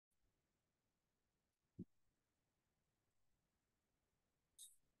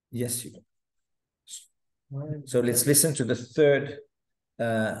Yes. So let's listen to the third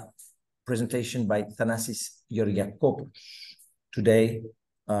presentation by Thanasis Georgakopoulos today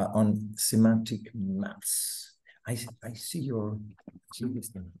on semantic maps. I see your.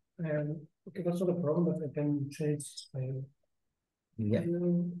 Okay, that's not a problem, but I can change. Yeah.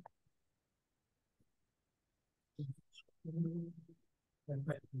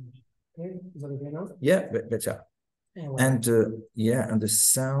 Okay, is that okay now? Yeah, better. Oh, wow. And yeah, and the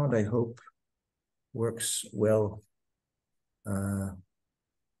sound I hope works well.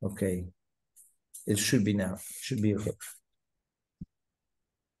 Okay, it should be now. Should be okay.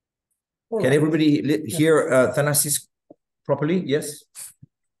 Can everybody hear Thanasis properly? Yes.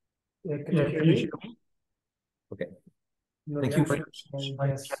 Yeah, can you hear me? Okay. No, thank you.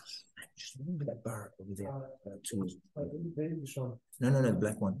 Just move that bar over there. No, the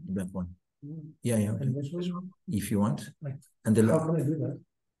black one. The black one. Yeah. And this one? If you want. And the how can I do that?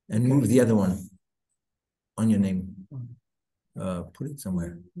 And move the other one on your name. Put it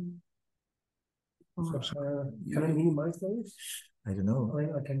somewhere. Can I minimize those? I don't know.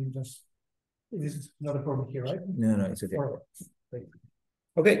 I can just. This is not a problem here, right? No, it's okay. Right.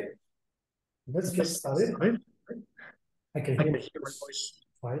 Okay. Let's get started. I can hear my voice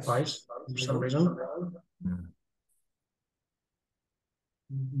twice for some reason.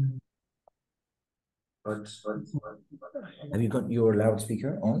 Have you got your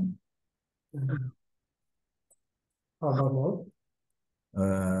loudspeaker on? How about now?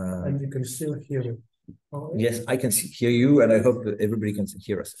 And you can still hear me. Yes, I can hear you, and I hope that everybody can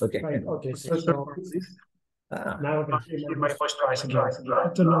hear us. Okay. Right. Okay. So now I can hear my voice twice again.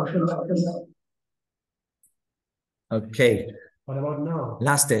 Okay. What about now?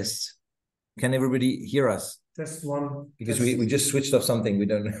 Last test. Can everybody hear us? Test one. Because we just switched off something. We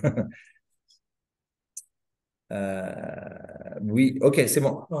don't know. Okay, c'est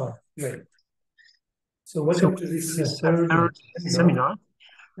bon. Oh, great. So welcome to this third seminar,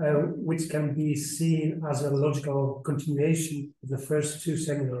 which can be seen as a logical continuation of the first two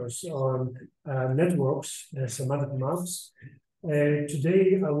seminars on networks, semantic maps.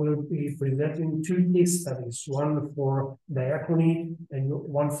 Today, I will be presenting two case studies, one for diachronic and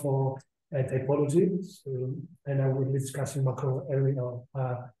one for typology. And I will be discussing macro areal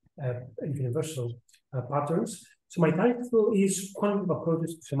and universal patterns. So my title is Quantitative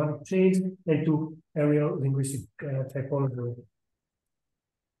Approaches to Semantic Change and to Areal Linguistic Typology.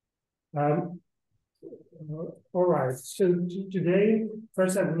 All right, so today,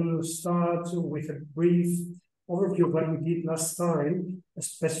 first I will start with a brief overview of what we did last time,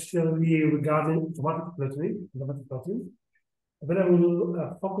 especially regarding automatic plotting. Then I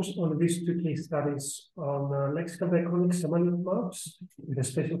will focus on these two case studies on lexical diachronic semantic maps, with a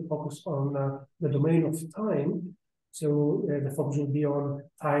special focus on the domain of time. So the focus will be on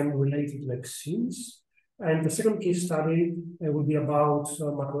time-related lexemes. And the second case study will be about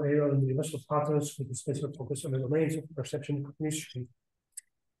macro areal and universal patterns, with a special focus on the domains of perception and cognition.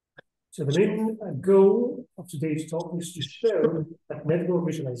 So the main goal of today's talk is to show that network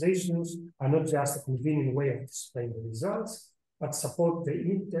visualizations are not just a convenient way of displaying the results, but support the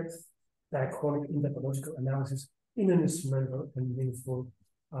in-depth diachronic interpological analysis in an instrumental and meaningful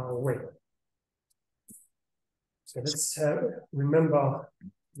way. So let's remember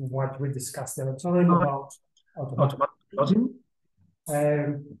what we discussed the other time about automatic plotting.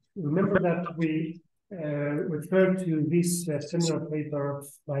 Remember that we referred to this seminal paper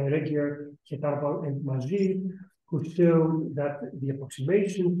by Regier, Chaire, and Majid, who showed that the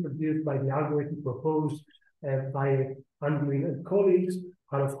approximation produced by the algorithm proposed by Andrew and colleagues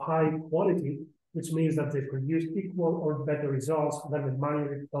are of high quality, which means that they produce equal or better results than the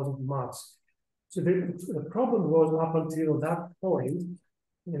manually plotted maps. So the problem was, up until that point,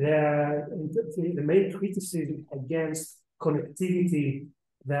 the main criticism against connectivity,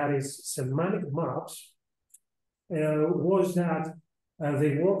 that is semantic maps, was that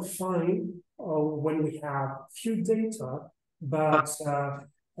they work fine when we have few data, but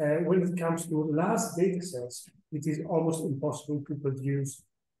when it comes to large data sets, it is almost impossible to produce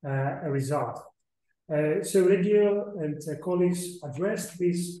a result. So Regier and colleagues addressed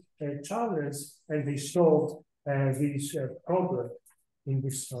this challenge, and they solved this problem in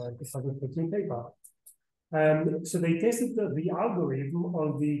this 2013 paper. So they tested the algorithm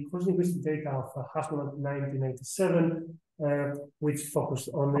on the cross-linguistic data of Hassman in 1997, which focused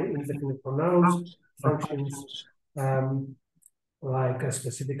on the indefinite pronouns, functions, like a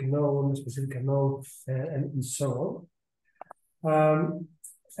specific noun, and so on.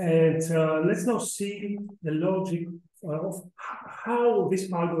 Let's now see the logic of how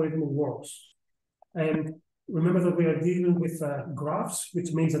this algorithm works. And remember that we are dealing with graphs,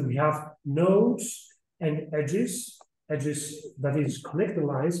 which means that we have nodes and edges that is connecting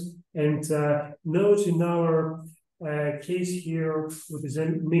lines, and nodes in our case here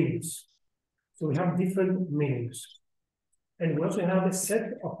represent meanings. So we have different meanings. And we also have a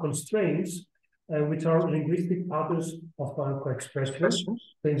set of constraints, which are linguistic patterns of co-expression. So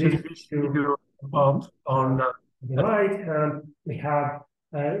in this view, on the right hand, we have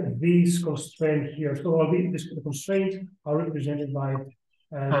these constraints here. So all these constraints are represented by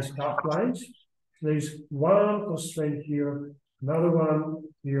these graph lines. So there's one constraint here, another one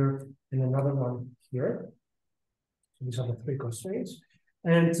here, and another one here. So these are the three constraints.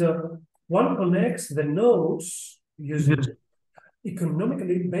 And one connects the nodes using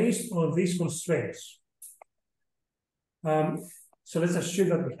economically based on these constraints. So let's assume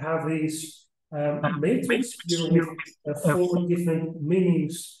that we have these matrix here with 4 different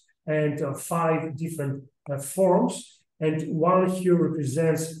meanings and 5 different forms, and one here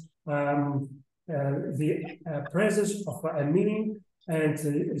represents the presence of a meaning, and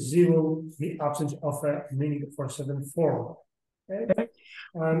 0 the absence of a meaning for a certain form. Okay?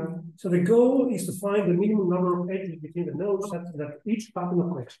 So the goal is to find the minimum number of edges between the nodes such that each pattern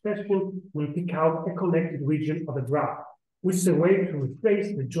of expression will pick out a connected region of the graph, which is a way to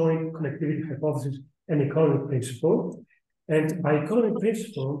replace the joint connectivity hypothesis and economic principle. And by economic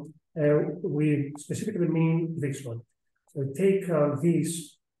principle, we specifically mean this one. So take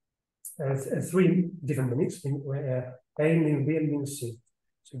these 3 different meanings, A, meaning B, and meaning C.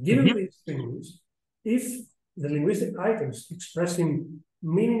 So given these things, if the linguistic items expressing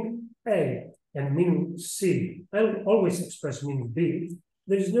meaning A and meaning C and always express meaning B,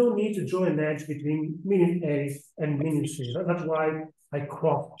 there is no need to draw an edge between meaning A and meaning C. That's why I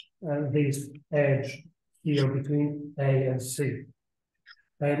cropped this edge here between A and C.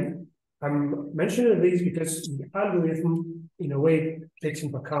 And I'm mentioning this because the algorithm, in a way, takes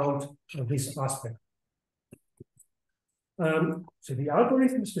into account this aspect. So the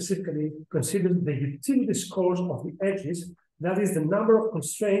algorithm specifically considers the utility scores of the edges, that is the number of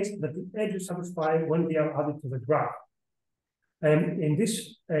constraints that the edges satisfy when they are added to the graph. And in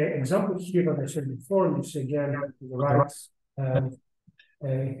this example here that I showed before, you see again to the right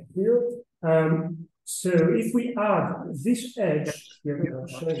here. So if we add this edge here, I'm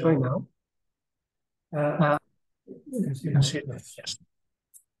showing now. You can see it. Yes.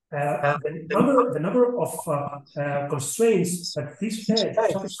 The number of constraints that this edge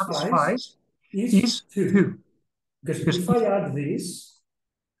satisfies is 2. Because if I add this,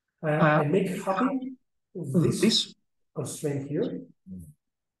 I make happy this constraint here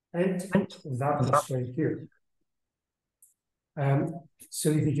and that constraint here.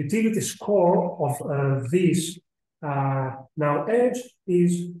 So the utility score of this now edge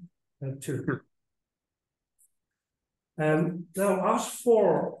is 2. Now, as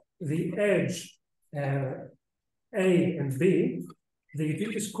for the edge A and B, the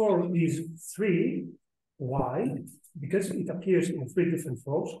utility score is 3. Why? Because it appears in 3 different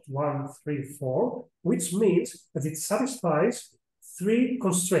forms, 1, 3, 4, which means that it satisfies 3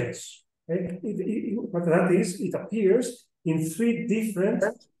 constraints. Okay? What that is, it appears in 3 different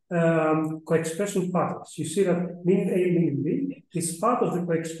co-expression patterns. You see that meaning A, meaning B is part of the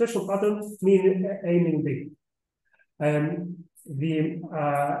co-expression pattern meaning A, meaning B. The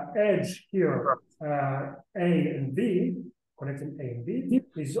edge here, A and B, connecting A and B,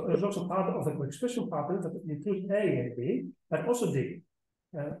 is also part of the co-expression pattern that includes A and B, but also D.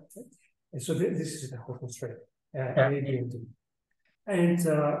 And so this is the whole constraint, A, B, and D. And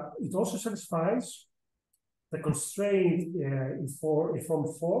it also satisfies the constraint in form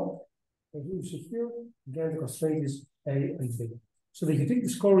 4. As you see here, again, the constraint is A and B. So the utility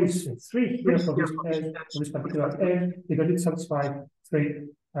score is 3 here for this edge, for this particular edge, because it satisfies 3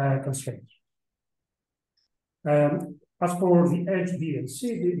 constraints. As for the edge B and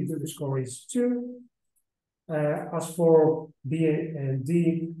C, the utility score is 2. As for B and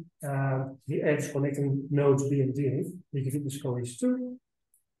D, the edge connecting nodes B and D, the utility score is 2.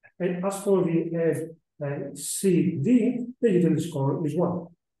 And as for the edge C, D, the utility score is 1.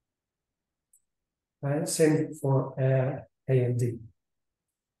 Same for A and D.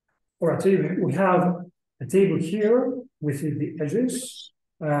 All right, so we have a table here with the edges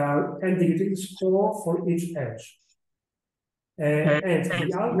and the utility score for each edge. And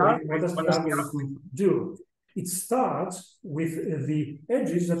the algorithm, what does the algorithm do? It starts with the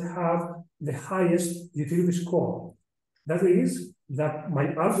edges that have the highest utility score. That is, that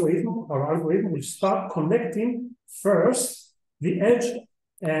my algorithm, our algorithm, will start connecting first the edge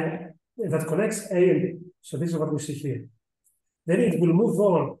that connects A and B. So this is what we see here. Then it will move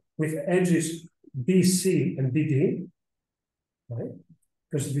on with edges BC and BD, right?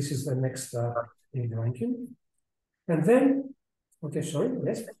 Because this is the next in the ranking. And then, okay, sorry,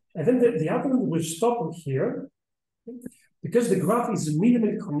 yes. And then the algorithm will stop here because the graph is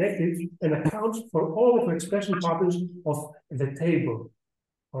minimally connected and accounts for all the expression patterns of the table,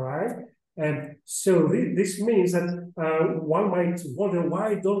 all right? And so this means that one might wonder,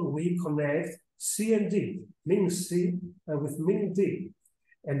 why don't we connect C and D, meaning C with meaning D?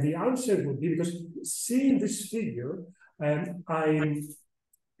 And the answer would be because seeing this figure, I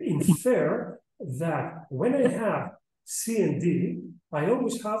infer that when I have C and D, I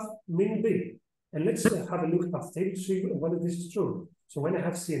always have meaning B. And let's have a look at the table to see whether this is true. So when I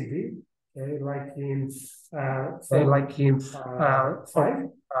have C and D, like in 5,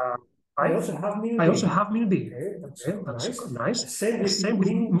 I also have meaning B. Okay, that's nice. Same with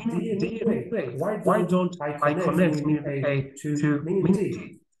meaning D and meaning A. Why don't I connect meaning A to meaning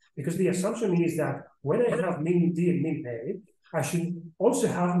D? Because the assumption is that when I have meaning D and meaning A, I should also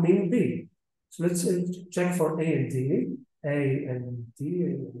have meaning B. So let's check for A and D. A and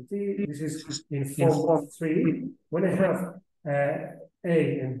D. This is in form 3. When I have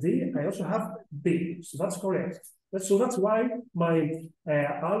A and D, I also have B. So that's correct. So that's why my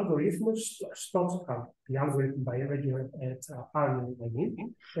algorithm stops. The algorithm by regular at areal, I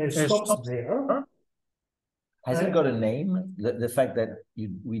mean, stops there. Has it got a name? The fact that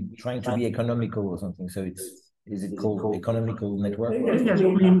we're trying to be economical or something. So is it called economical network? Yes, I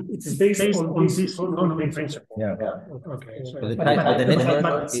mean, it's based on this economic principle. Yeah. Okay. So,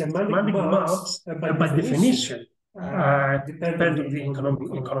 but semantic maps, by definition, depend on the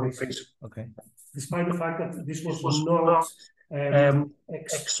economic principle. Okay. Despite the fact that this was not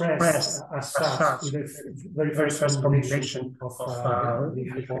expressed as such in the very first formulation of the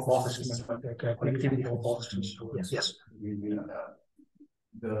hypothesis, the connectivity hypothesis. Yes.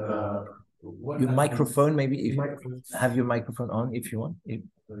 Your microphone, maybe if have your microphone on if you want.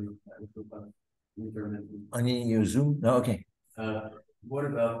 On your Zoom? No, okay. What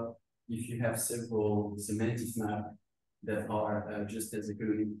about if you have several semantic maps that are just as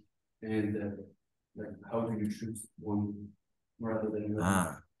economic, and like how do you choose one rather than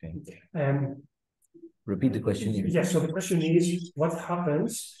another? Okay. Repeat the question. Yes, so the question is, what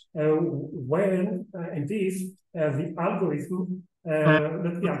happens when indeed the algorithm,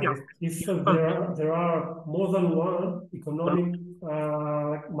 if there are more than one economic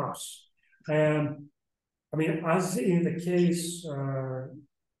maps? I mean, as in the case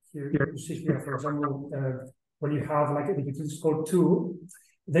here, you see here, for example, when you have like a utility score 2,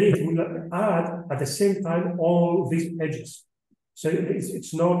 then it will add at the same time all these edges. So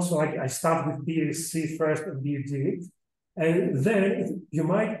it's not so like I start with BC first and BD, and then you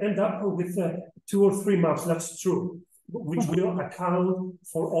might end up with 2 or 3 maps. That's true, which will account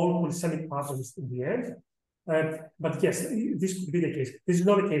for all polysemic patterns in the end. But yes, this could be the case. This is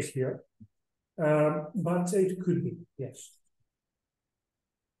not the case here, but it could be, yes.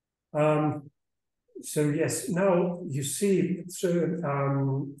 So yes, now you see,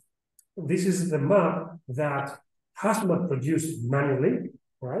 so this is the map that has been produced manually,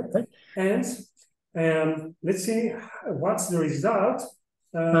 right? And let's see what's the result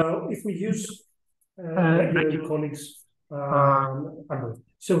if we use regular colleagues algorithm.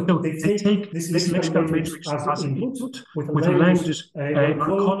 So they take this lexical matrix as input with a language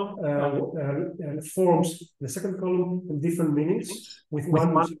column forms the second column in different meanings, with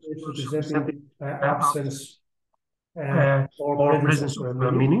one representing absence or presence of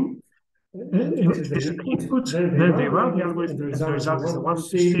meaning. This is the input, then they run the algorithm, and the result is the one to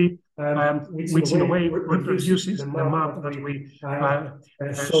see, which in a way reproduces the map that we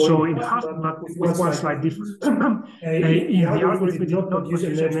saw in half, but with one slight difference. In the algorithm, we did not produce a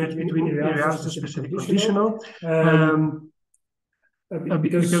match between areals and specific conditional,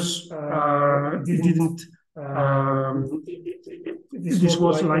 because it didn't. This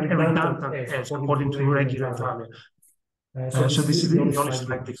was like a redundant edge according to regular value. So this is the only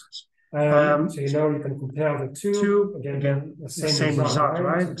slight difference. So now you can compare the two. Again, the same result,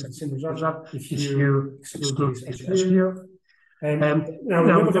 right? The same result if you exclude this edge here. Now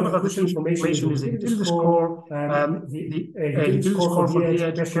remember that this information is the utility score. The utility score for the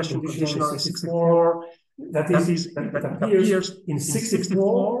edge question conditional is 64. That appears in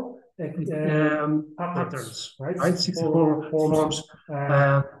 64 patterns, right? 64 forms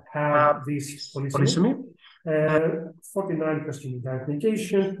have this polysemy. 49 question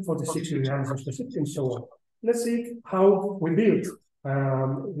identification, 46 realism specific, and so on. Let's see how we build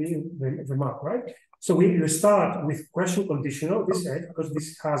the map, right? So we start with question conditional, this edge, because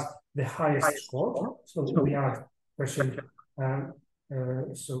this has the highest score. So we add question,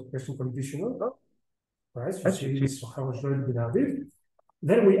 so question conditional. right? So see, this is how it's already been added.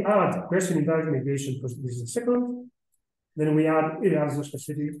 Then we add question indirect negation because this is the second. Then we add areal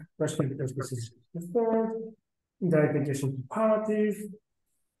specific question because this is the third. Indirect negation comparative.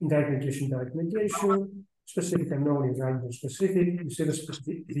 Indirect negation, direct negation. Specific and known is random specific. You see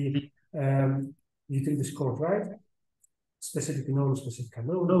the utility score, right? Specific and known, specific and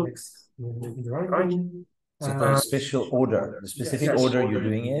known. Next, the ranking. So the special order, the specific order you're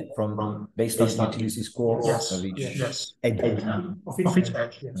doing it from based on utility score of each edge. Of each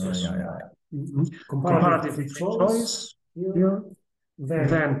edge. Yes. Comparative choice here.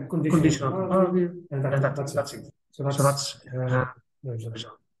 Then conditional comparative, and that's it. So that's the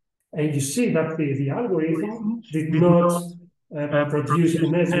result. And you see that the algorithm did not produce a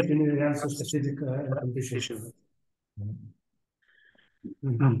message in the answer specific condition.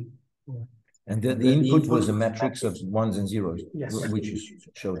 And the input was a matrix of ones and zeros, which you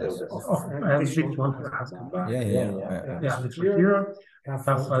showed us. Here, have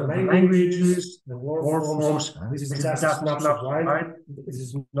the languages, the word forms. This is just a snapshot, right? This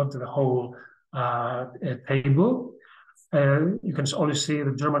is not the whole table. You can only see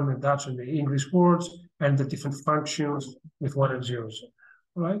the German, the Dutch, and the English words, and the different functions with one and zeros.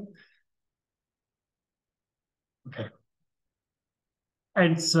 All right? Okay.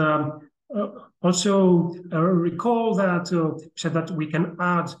 And also recall that said that we can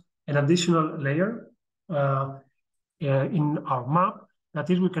add an additional layer in our map. That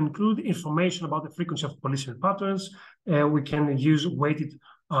is, we can include information about the frequency of polysemy patterns. We can use weighted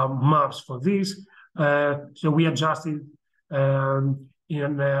maps for this. So we adjusted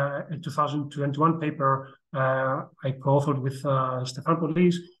in a 2021 paper I co-authored with Stefan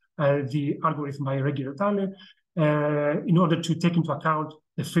Polis, the algorithm by regular time, in order to take into account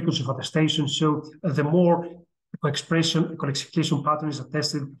the frequency of attestation. So the more expression colexification pattern is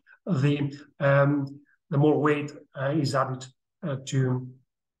attested, the more weight is added to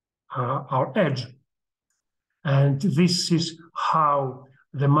our edge. And this is how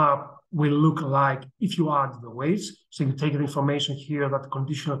the map will look like if you add the weights. So you take the information here that the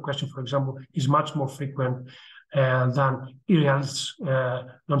conditional question, for example, is much more frequent than areal's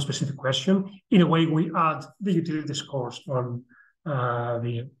non-specific question. In a way, we add the utility scores on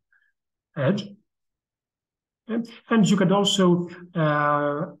the edge. And you can also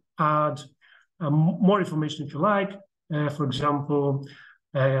add more information if you like. For example,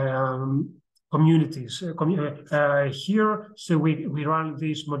 communities here. So we run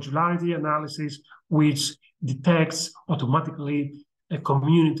this modularity analysis, which detects automatically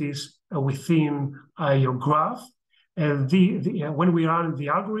communities within your graph. When we run the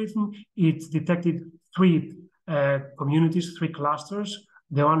algorithm, it detected three communities, three clusters: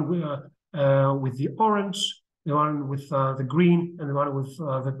 the one with the orange, the one with the green, and the one with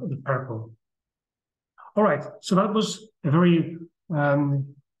the purple. All right, so that was a very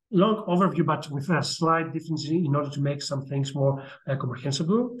long overview, but with a slight difference in order to make some things more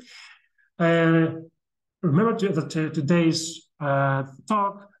comprehensible. Remember that today's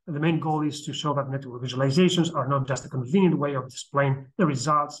talk, the main goal is to show that network visualizations are not just a convenient way of displaying the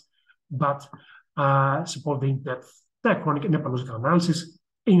results, but support the in-depth diachronic and topological analysis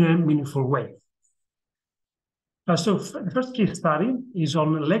in a meaningful way. So the first case study is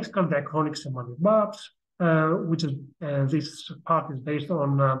on lexical diachronic semantic maps, which is this part is based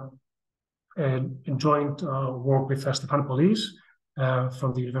on a joint work with Stefan Polis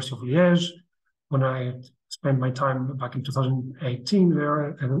from the University of Liège. When I spent my time back in 2018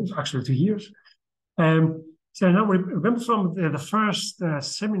 there, and it was actually 2 years. So now we remember from the first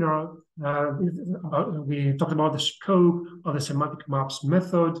seminar, we talked about the scope of the semantic maps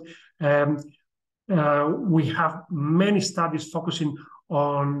method. We have many studies focusing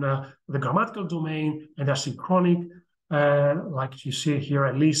on the grammatical domain and the synchronic, like you see here,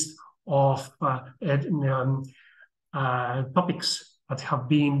 a list of topics that have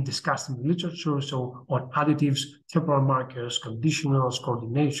been discussed in the literature, so on additives, temporal markers, conditionals,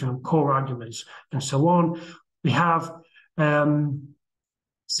 coordination, core arguments, and so on. We have,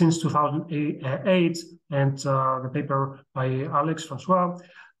 since 2008, and the paper by François,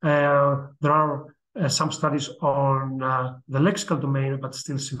 there are some studies on the lexical domain, but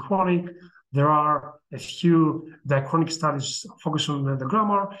still synchronic. There are a few diachronic studies focused on the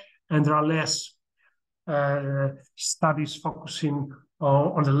grammar, and there are less studies focusing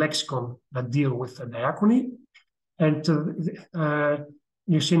on the lexicon that deal with the diachrony. And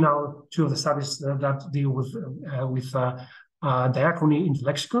you see now two of the studies that deal with diachrony in the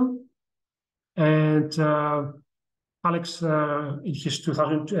lexicon. And Alex, in his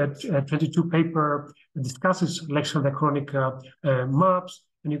 2022 paper, discusses lexical diachronic maps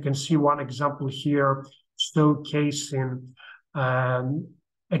And you can see one example here showcasing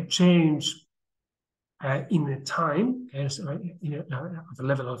a change in the time as at the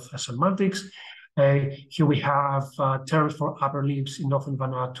level of semantics. Here we have terms for upper limbs in Northern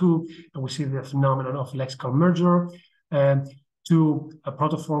Vanuatu, and we see the phenomenon of lexical merger. Two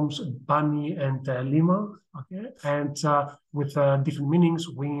protoforms, Bani and Lima, okay, and with different meanings,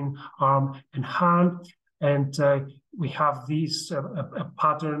 wing, arm, and hand. And we have these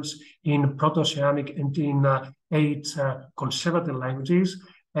patterns in Proto-Oceanic and in 8 conservative languages.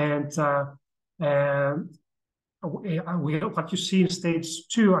 And what you see in stage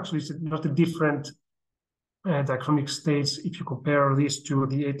 2 actually is not a different diachronic states if you compare these to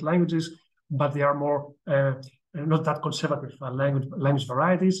the 8 languages, but they are more not that conservative language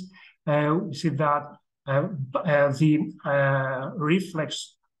varieties. We see that the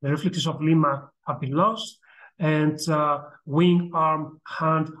reflexes of Lima have been lost, and wing, arm,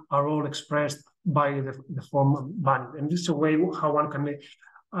 hand are all expressed by the form Bani. And this is a way how one can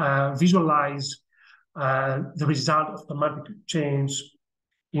visualize the result of thematic change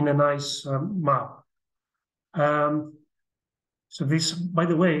in a nice map. So this, by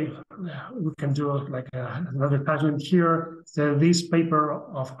the way, we can do like another advertisement here. So this paper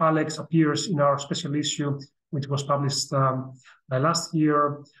of Alex appears in our special issue, which was published last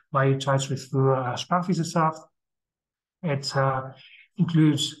year by Chaire Internationale. It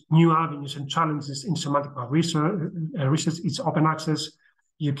includes new avenues and challenges in semantic research. It's open access.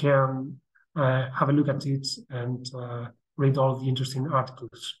 You can have a look at it and read all the interesting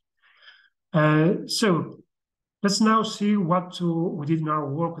articles. So let's now see what we did in our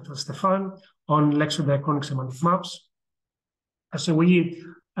work with Stefan on lexical diachronic semantic maps. So we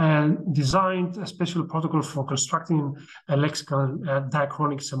designed a special protocol for constructing a lexical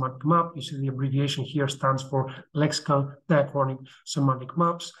diachronic semantic map. You see the abbreviation here stands for lexical diachronic semantic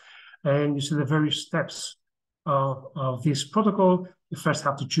maps. And you see the various steps of this protocol. You first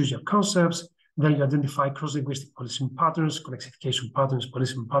have to choose your concepts. Then you identify cross-linguistic polysemy patterns, colexification patterns,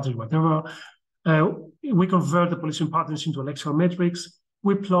 polysemy patterns, whatever. We convert the polysemy patterns into a lexical matrix.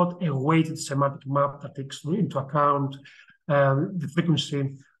 We plot a weighted semantic map that takes into account the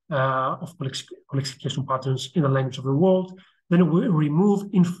frequency of colexification patterns in the language of the world. Then we remove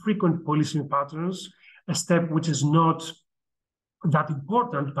infrequent polysemy patterns, a step which is not that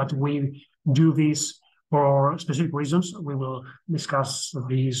important, but we do this for specific reasons. We will discuss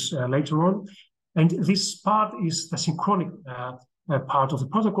these later on. And this part is the synchronic part of the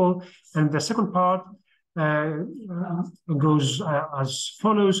protocol. And the second part goes as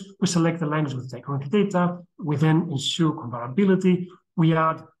follows. We select the language with diachronic data. We then ensure comparability. We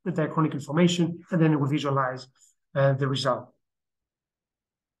add the diachronic information, and then we visualize the result.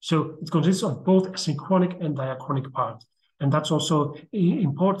 So it consists of both a synchronic and diachronic part. And that's also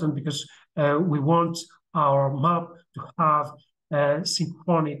important because we want our map to have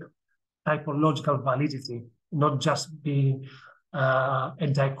synchronic typological validity, not just be a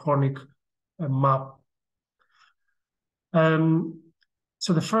diachronic map.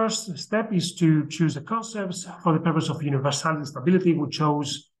 So the first step is to choose the concepts. For the purpose of universality and stability, we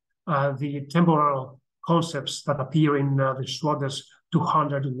chose the temporal concepts that appear in the Schroeder's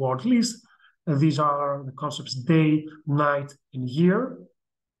 200-word list. These are the concepts day, night, and year.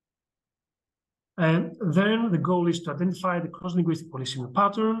 And then the goal is to identify the cross-linguistic polysemy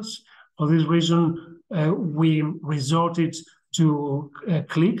patterns. For this reason, we resorted to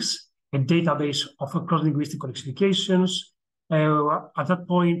CLICS, a database of cross-linguistic colexifications. At that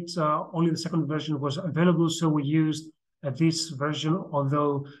point, only the second version was available, so we used this version,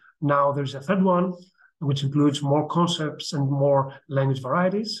 although now there's a third one, which includes more concepts and more language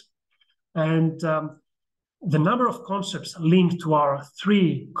varieties. And the number of concepts linked to our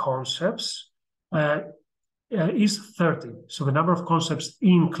 3 concepts is 30. So the number of concepts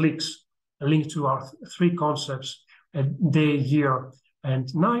in CLICS linked to our 3 concepts, day, year,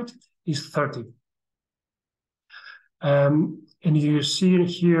 and night, is 30. And you see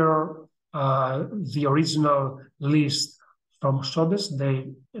here the original list from Schroeder's,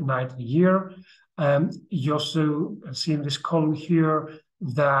 day, night, and year. You also see in this column here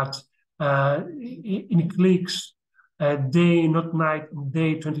that in CLICS, day, not night,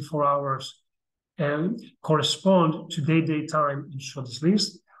 day, 24 hours correspond to day, daytime in Schroeder's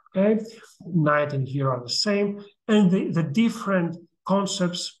list. Okay, night and year are the same, and the different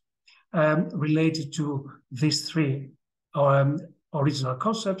concepts related to these 3 original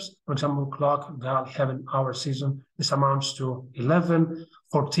concepts. For example, clock, dial, heaven, hour, season. This amounts to 11,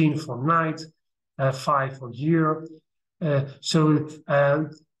 14 for night, 5 for year. So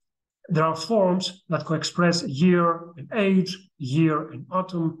there are forms that co-express year and age, year in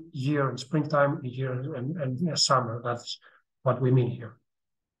autumn, year in springtime, year and summer. That's what we mean here.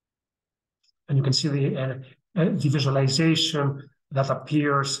 And you can see the visualization that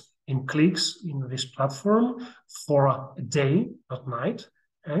appears in clicks in this platform for a day, not night.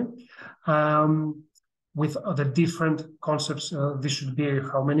 Okay? With the different concepts, this should be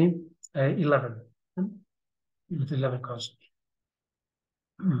how many? 11. With 11 concepts.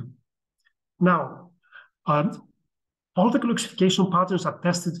 Now, all the colexification patterns are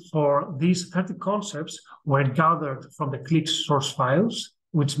tested for these 30 concepts were gathered from the clicks source files,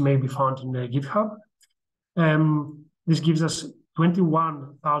 which may be found in GitHub. This gives us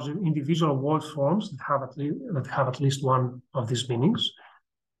 21,000 individual word forms that have at least one of these meanings.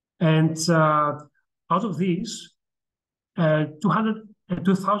 And out of these,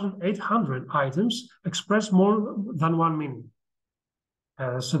 2,800 items express more than one meaning.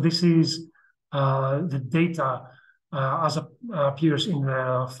 So this is the data as appears in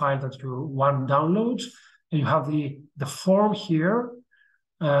the file that one downloads. And you have the form here.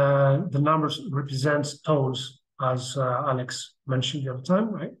 The numbers represent tones, as Alex mentioned the other time,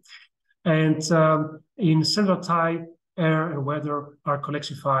 right? And in central type, air and weather are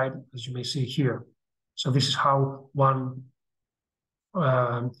colexified, as you may see here. So this is how one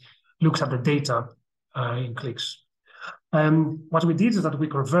looks at the data in clicks. What we did is that we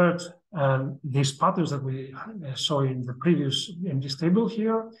convert these patterns that we saw in the previous, in this table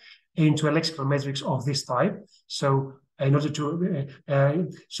here, into a lexical matrix of this type. So in order to,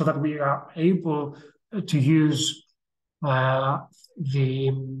 so that we are able to use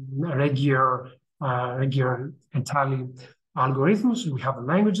the regular entirely algorithms. We have the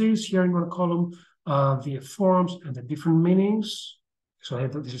languages here in one column, the forms and the different meanings. So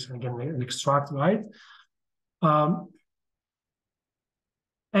this is again an extract, right?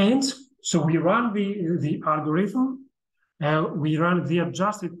 And so we run the algorithm, we run the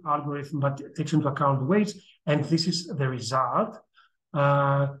adjusted algorithm that takes into account the weights, and this is the result.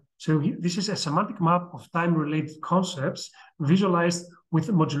 So this is a semantic map of time-related concepts visualized with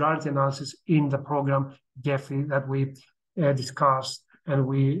modularity analysis in the program GEFI that we discussed and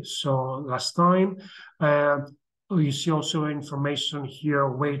we saw last time. You see also information here,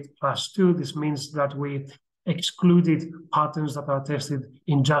 weight +2. This means that we excluded patterns that are tested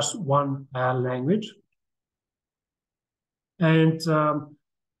in just one language. And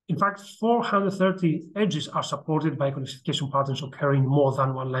in fact, 430 edges are supported by colexification patterns occurring in more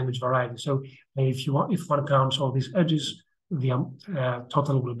than one language variety. So if one counts all these edges, the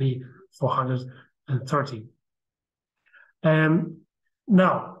total will be 430.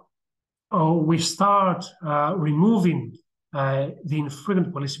 Now, we start removing the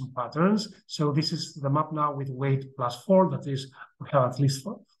infrequent polysemy patterns. So this is the map now with weight +4. That is, we have at least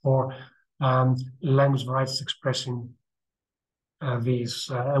four language varieties expressing these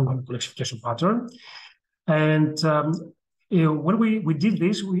colexification pattern. And when we did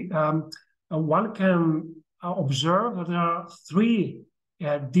this, one can observe that there are three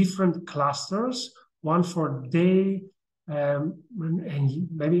different clusters, one for day and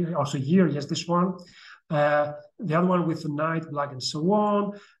maybe also year, yes, this one. The other one with the night, black, and so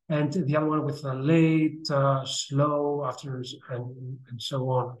on, and the other one with the late, slow, afternoons, and so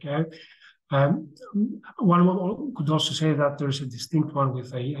on. Okay, one could also say that there is a distinct one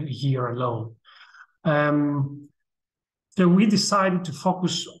with a year alone. So we decided to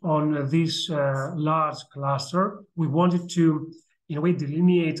focus on this large cluster. We wanted to, in a way,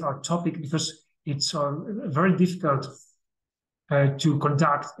 delineate our topic because it's very difficult to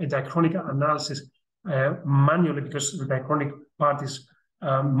conduct a diachronic analysis manually, because the diachronic part is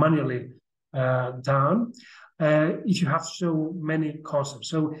manually done if you have so many concepts.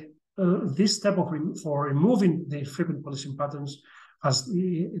 So this step for removing the frequent polysemy patterns has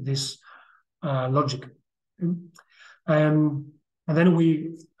this logic. And then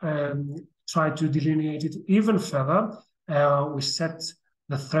we try to delineate it even further. We set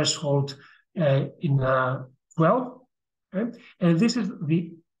the threshold in 12. Okay? And this is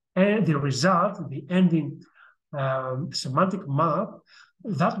the result, the ending semantic map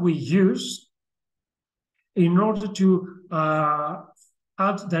that we use in order to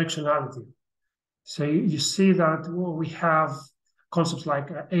add directionality. So you see that we have concepts like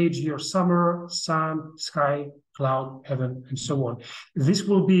age, year, summer, sun, sky, cloud, heaven, and so on. This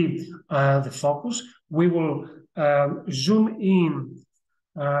will be the focus. We will zoom in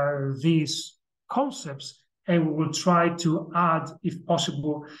these concepts, and we will try to add, if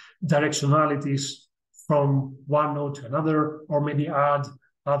possible, directionalities from one node to another, or maybe add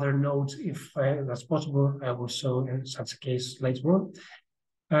other nodes if that's possible. I will show in such a case later on.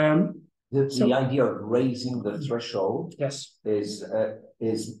 The idea of raising the threshold, yes, is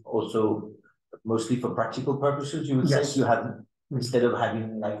also mostly for practical purposes. You would say you have, instead of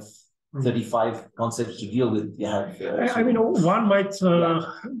having like 35 concepts to deal with, you have. I mean, one might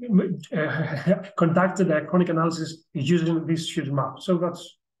conduct the diachronic analysis using this huge map. So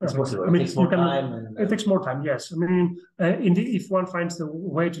that's. It's possible. I mean, it takes more time. And, it takes more time, yes. I mean, indeed, if one finds the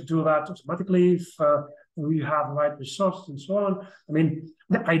way to do that automatically, if you have the right resources and so on, I mean,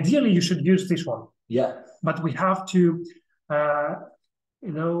 ideally, you should use this one. Yeah. But we have to,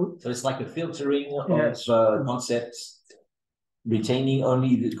 you know. So it's like a filtering of concepts, retaining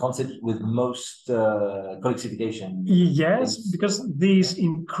only the concepts with most colexification. Yes, because these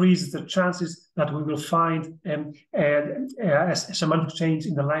increase the chances that we will find a semantic change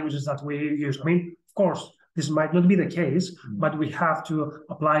in the languages that we use. I mean, of course, this might not be the case, but we have to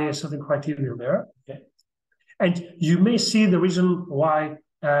apply a certain criteria there. Okay. And you may see the reason why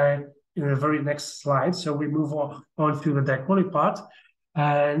in the very next slide. So we move on to the diachronic part,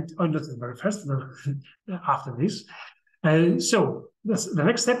 and not the very first, after this. So the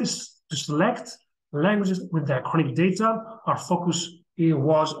next step is to select languages with diachronic data. Our focus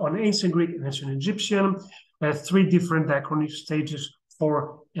was on ancient Greek and ancient Egyptian, 3 different diachronic stages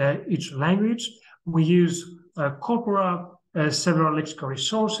for each language. We use corpora, several lexical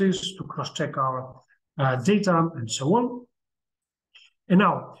resources to cross-check our data and so on. And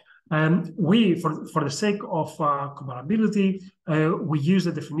now, we, for the sake of comparability, we use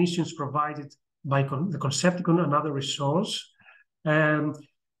the definitions provided by the Concepticon, another resource. Why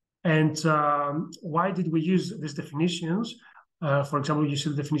did we use these definitions? For example, you see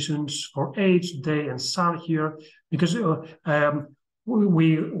the definitions for age, day, and sun here, because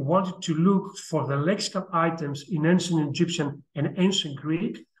we wanted to look for the lexical items in ancient Egyptian and ancient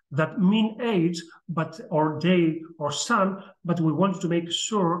Greek that mean age, or day, or sun, but we wanted to make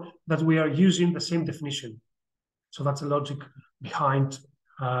sure that we are using the same definition. So that's the logic behind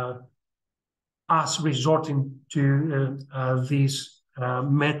us resorting to this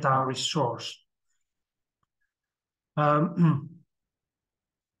meta resource. So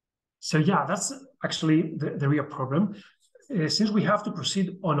yeah, that's actually the real problem. Since we have to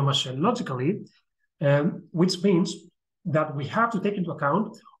proceed onomasiologically, which means that we have to take into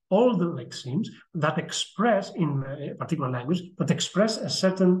account all the lexemes that express in a particular language, that express a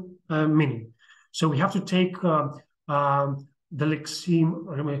certain meaning. So we have to take the lexeme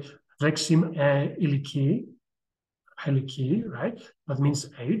iliki, right? That means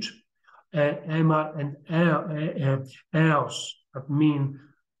age. Emma and eos, that mean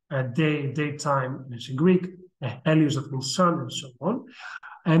day, daytime in Greek. Helios, that means sun, and so on.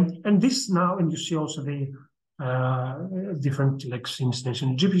 And this now, and you see also the different lexemes in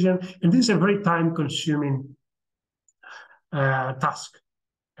ancient Egyptian, and this is a very time-consuming task.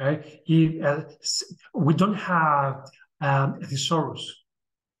 Okay? We don't have a thesaurus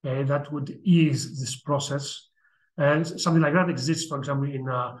that would ease this process. Something like that exists, for example, in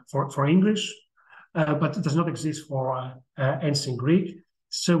for English, but it does not exist for ancient Greek.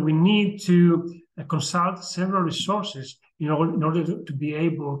 So we need to consult several resources in order to be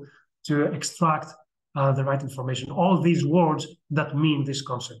able to extract the right information. All these words that mean this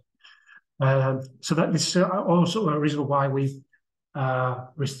concept. So that this is also a reason why we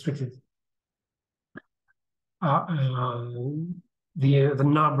restricted the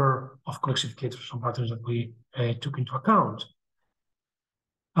number of colexificators and patterns that we took into account.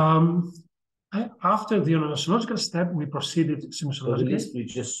 After the onomasiological step, we proceeded semantically. So the list we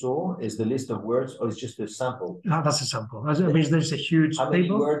just saw is the list of words, or it's just a sample? No, that's a sample. That means there's a huge How many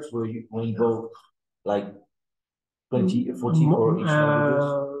table. words were involved? Like 20, 40 for each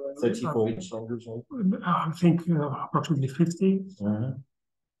language? 30 for each language? I think approximately 50.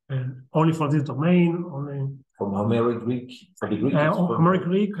 Only for this domain, only from Homeric Greek, for the Greek. Homeric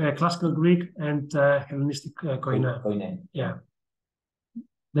Greek, classical Greek, and Hellenistic Koine. Yeah.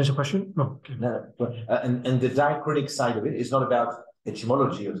 There's a question? No. Okay. No. And the diachronic side of it is not about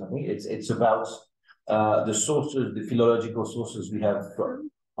etymology or something. It's about the sources, the philological sources we have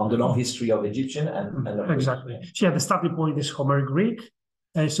on the long history of Egyptian and exactly. So yeah, the starting point is Homeric Greek.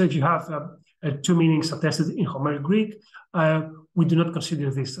 So if you have 2 meanings attested in Homeric Greek, we do not consider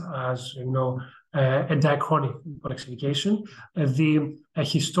this as a diachronic colexification. The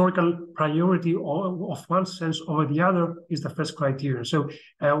historical priority of one sense over the other is the first criterion. So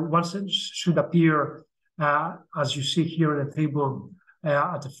one sense should appear, as you see here in the table,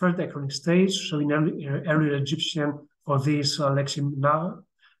 at the first diachronic stage. So in earlier Egyptian, for this lexeme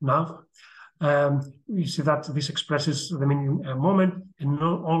nav, you see that this expresses the meaning moment, and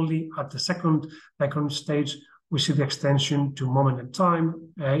not only at the second diachronic stage we see the extension to moment and time.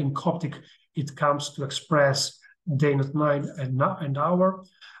 In Coptic, it comes to express day, not night, and hour.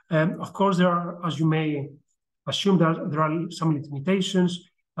 Of course, there are, as you may assume, that there are some limitations.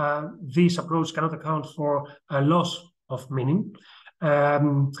 This approach cannot account for a loss of meaning.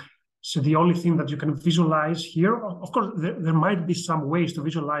 So the only thing that you can visualize here, of course, there might be some ways to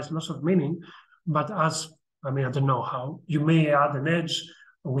visualize loss of meaning, but I don't know how. You may add an edge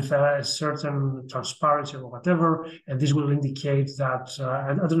with a certain transparency or whatever, and this will indicate that,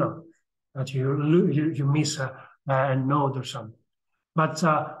 I don't know, that you miss a node or something. But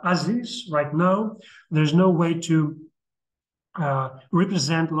as is right now, there's no way to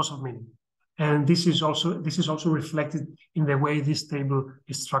represent loss of meaning. And this is also reflected in the way this table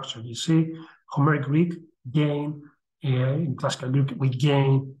is structured. You see, Homeric Greek, gain, in classical Greek, we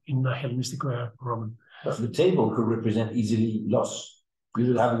gain in Hellenistic Roman. But the table could represent easily loss.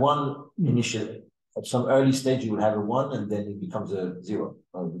 You will have one initially. At some early stage, you will have a 1, and then it becomes a 0.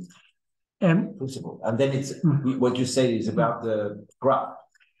 Principle. And then it's what you say is about the graph.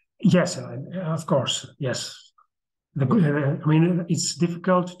 Yes, of course, yes. It's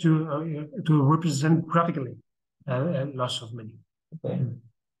difficult to represent graphically loss of meaning. Okay.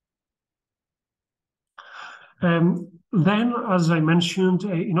 Then, as I mentioned,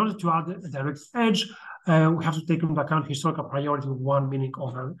 in order to add a direct edge, we have to take into account historical priority of one meaning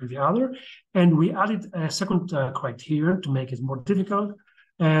over the other. And we added a second criteria to make it more difficult.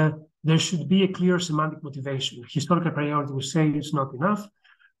 There should be a clear semantic motivation. Historical priority, we say, is not enough.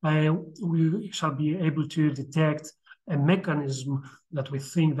 We shall be able to detect a mechanism that we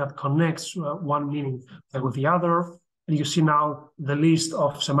think that connects one meaning with the other. And you see now the list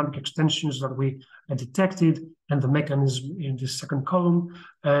of semantic extensions that we detected and the mechanism in the second column,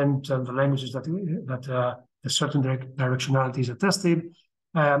 and the languages that a certain directionality is attested.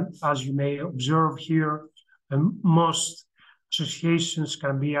 As you may observe here, most associations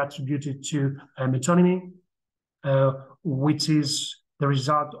can be attributed to metonymy, which is the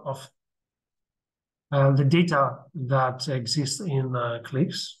result of the data that exists in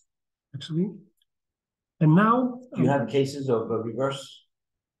cliques, actually. And now you have cases of reverse.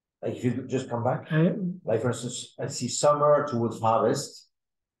 Like if you could just come back, like for instance, I see summer towards harvest,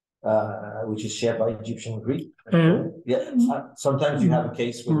 which is shared by Egyptian Greek. Sometimes you have a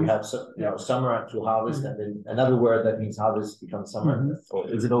case where you have summer to harvest, and then another word that means harvest becomes summer. Or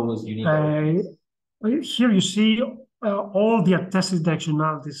is it always unique? Here you see all the attested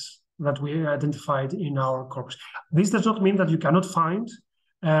directionalities that we identified in our corpus. This does not mean that you cannot find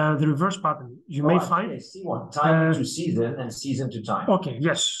the reverse pattern. You may find. I see one. Time to season and season to time. Okay,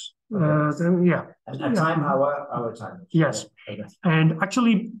 yes. Then, and time, our time. Yes. Okay. And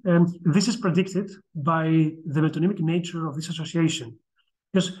actually, this is predicted by the metonymic nature of this association.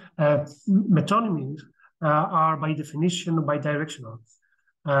 Because metonymies are by definition bidirectional.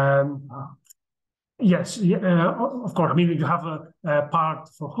 Yes, of course. I mean, you have a part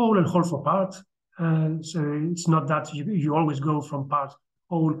for whole and whole for part. So it's not that you always go from part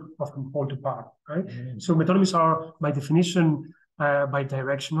whole or from whole to part, right? So metonymies are by definition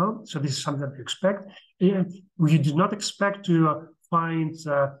bidirectional. So this is something that you expect. We do not expect to find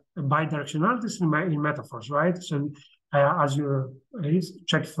bidirectionalities in metaphors, right? So as you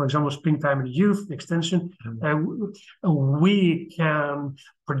check, for example, springtime and youth, the extension, we can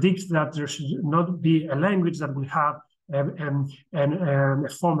predict that there should not be a language that will have a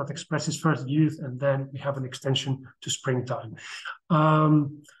form that expresses first youth, and then we have an extension to springtime.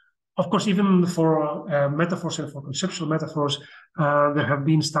 Of course, even for metaphors and for conceptual metaphors, there have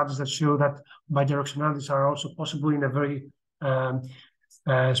been studies that show that bidirectionalities are also possible in a very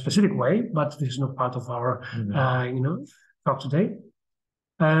specific way, but this is not part of our talk today.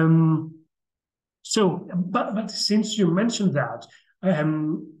 But since you mentioned that,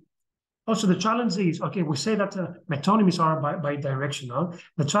 also the challenge is, okay, we say that metonymies are bidirectional.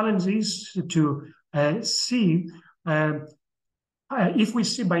 The challenge is to see if we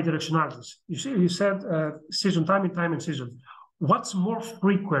see bidirectionalities. You said season, time and season. What's more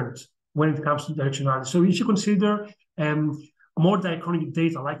frequent when it comes to directionality? So if you consider more diachronic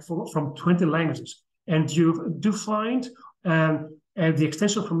data, like from 20 languages, and you do find the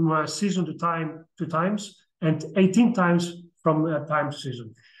extension from season to time 2 times, and 18 times from time to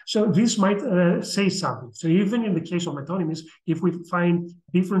season. So this might say something. So even in the case of metonymies, if we find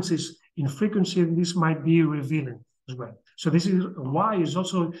differences in frequency, this might be revealing as well. So this is why it's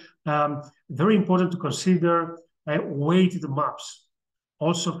also very important to consider weighted maps,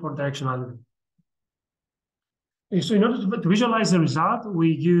 also for directionality. So in order to visualize the result,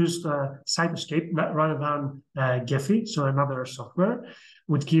 we used Cytoscape rather than Gephi, so another software,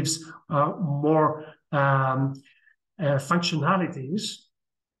 which gives more functionalities.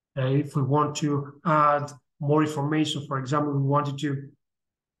 If we want to add more information, for example, we wanted to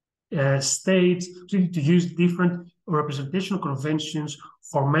to use different representational conventions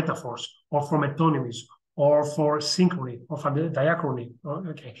for metaphors, or for metonymies, or for synchrony, or for the diachronic.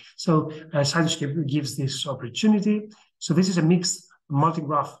 Okay, so Cytoscape gives this opportunity. So this is a mixed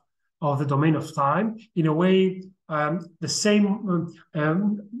multigraph of the domain of time. In a way, the same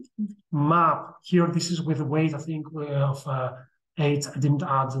map here. This is with a weight, I think, of 8. I didn't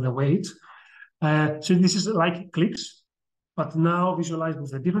add the weight. So this is like clicks, but now visualized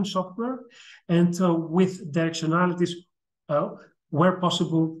with a different software, and with directionalities where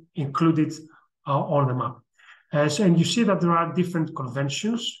possible included on the map. So, and you see that there are different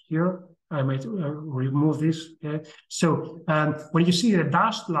conventions here. I might remove this. So when you see a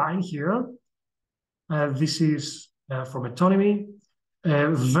dashed line here, this is for metonymy.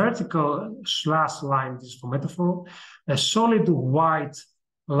 Vertical slash line, this is for metaphor. A solid white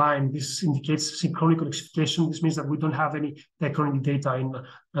line, this indicates synchronic colexification. This means that we don't have any diachronic data in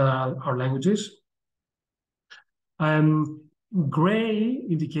our languages. Gray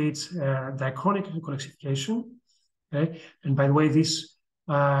indicates diachronic colexification. Okay? And by the way, this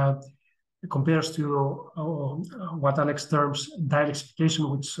compares to what Alex terms dialexification,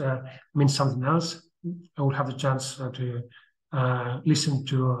 which means something else. I will have the chance to listen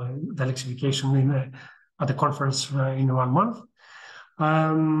to dialexification at the conference in 1 month.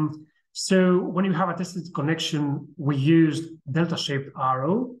 So when you have a tested connection, we used delta-shaped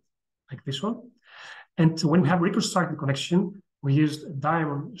arrow, like this one. And when we have reconstructed connection, we used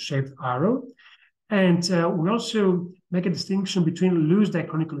diamond-shaped arrow. And we also make a distinction between loose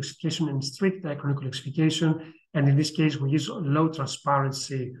diachronic colexification and strict diachronic colexification. And in this case, we use low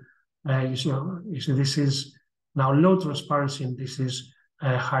transparency. You see, this is now low transparency, and this is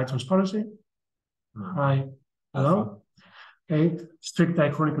high transparency. High, low. Okay, strict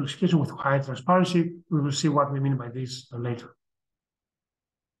diachronic colexification with high transparency. We will see what we mean by this later.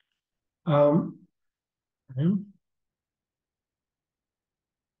 And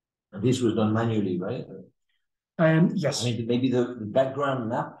this was done manually, right? Yes. I mean, maybe the background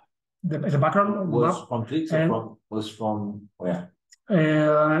map. The background was map from clicks, or was from where?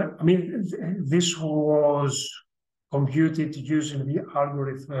 I mean, this was computed using the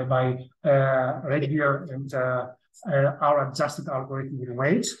algorithm by Redgear and our adjusted algorithm with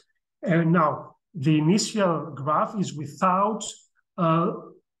weights. And now the initial graph is without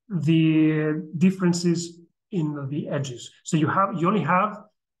the differences in the edges. So you only have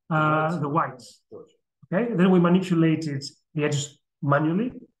the whites. Okay, then we manipulated the edges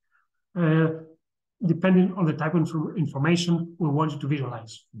manually, depending on the type of information we wanted to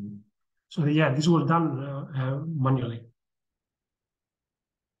visualize. So yeah, this was done manually.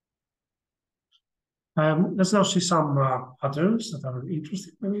 Let's now see some patterns that are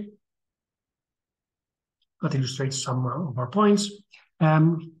interesting, maybe. That illustrates some of our points.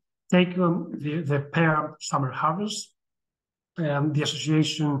 Take the pair summer harvest. The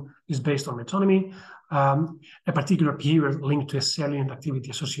association is based on metonymy. A particular period linked to a salient activity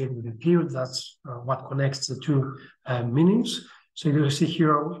associated with the period. That's what connects the two meanings. So you see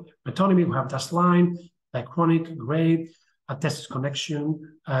here metonymy, we have dashed line, diachronic, gray, a tested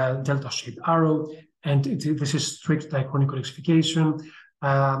connection, delta-shaped arrow, and this is strict diachronic colexification.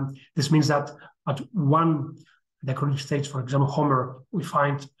 This means that at one diachronic stage, for example, Homer, we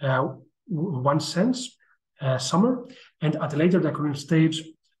find one sense, summer, and at a later diachronic stage,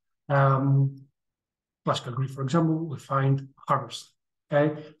 classical Greek, for example, we find harvest.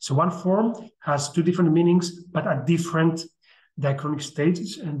 Okay, so one form has two different meanings, but at different diachronic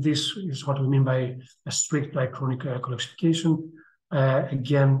stages, and this is what we mean by a strict diachronic colexification.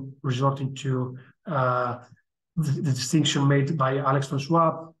 Again, resulting to the distinction made by Alex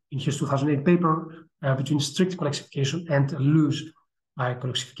François in his 2008 paper between strict colexification and loose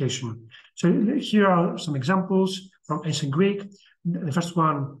colexification. So here are some examples from ancient Greek. The first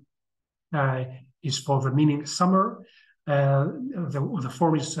one is for the meaning summer. The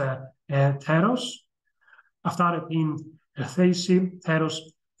form is theros. After in Theisi, theros,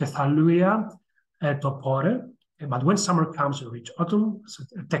 Thessaluia, topore. But when summer comes, we reach autumn. So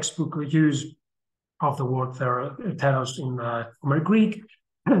a textbook use of the word theros in Homer Greek.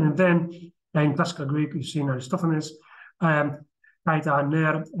 And then in classical Greek, you see in Aristophanes, Kaita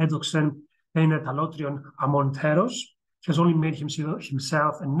ner edoxen ene talotrion amon theros. He has only made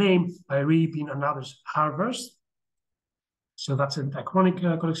himself a name by reaping another's harvest. So that's a diachronic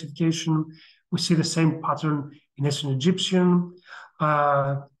colexification. We see the same pattern in ancient Egyptian.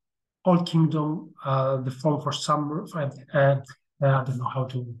 Old Kingdom, the form for summer. I don't know how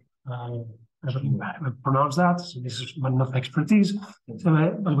to pronounce that. So this is not expertise.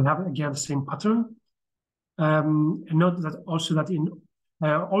 So, but we have again the same pattern. And note that also that in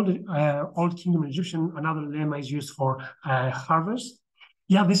Old Kingdom Egyptian, another lemma is used for harvest.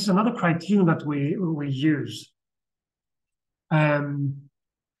 Yeah, this is another criterion that we use.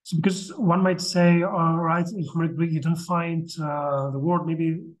 So because one might say, all right, in Homeric Greek, you don't find the word,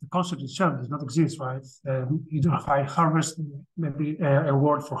 maybe the concept itself does not exist, right? You don't find harvest, maybe a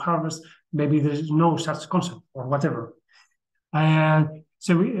word for harvest, maybe there's no such concept or whatever.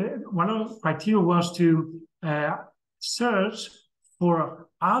 So one of the criteria was to search for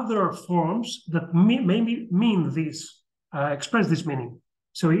other forms that maybe mean this, express this meaning.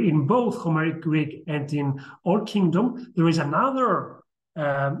 So in both Homeric Greek and in Old Kingdom, there is another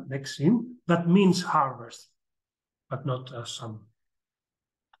lexeme that means harvest, but not some.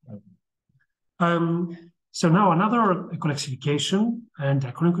 So now another colexification and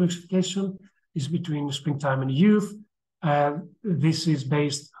diachronic colexification is between springtime and youth. This is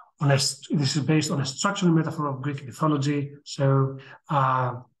based on a structural metaphor of Greek mythology. So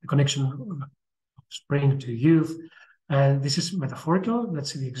the connection of spring to youth. This is metaphorical.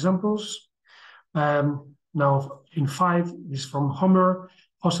 Let's see the examples. Now, in 5, this is from Homer.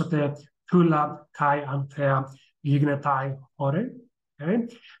 Hosate tula kai anthea gignetai hore. Okay,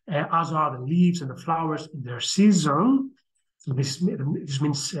 as are the leaves and the flowers in their season. So this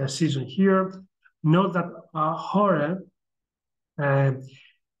means season here. Note that hore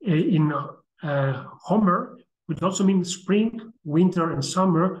in Homer would also mean spring, winter, and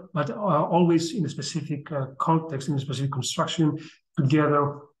summer, but always in a specific context, in a specific construction,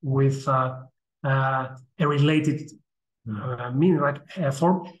 together with a related meaning, like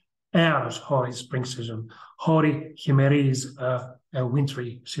form. Eros, hori is spring season. Hori, himeri is a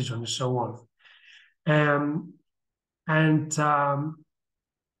wintry season, and so on.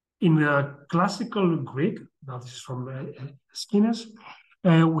 In classical Greek, now this is from Skinnes,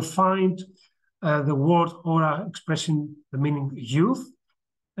 we find the word hora expressing the meaning youth.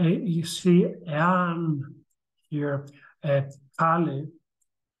 You see ean here, kale,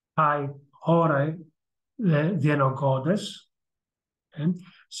 kai, hora, dienogodes. Okay?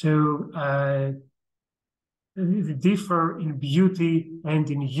 So they differ in beauty and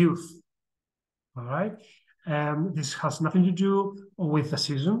in youth. All right. This has nothing to do with the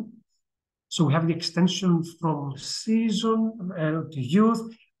season. So we have the extension from season to youth.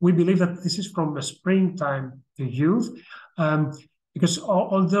 We believe that this is from the springtime to youth, because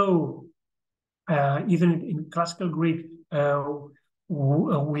although even in classical Greek,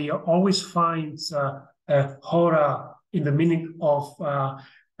 we always find hora in the meaning of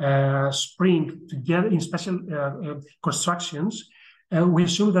spring together in special constructions. We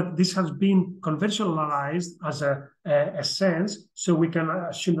assume that this has been conventionalized as a sense, so we can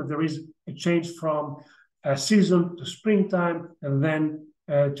assume that there is a change from season to springtime and then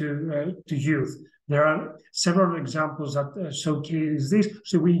to youth. There are several examples that showcase this.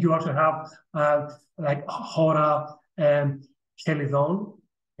 So you also have like hora and helidon,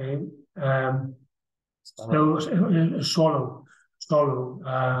 okay? Swallow is a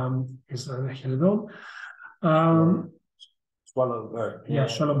helidon. Swallow bird. Yeah,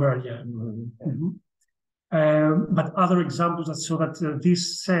 swallow bird, yeah. But other examples that show that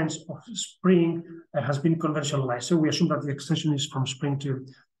this sense of spring has been conventionalized. So we assume that the extension is from spring to...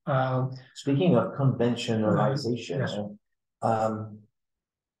 Speaking of conventionalization,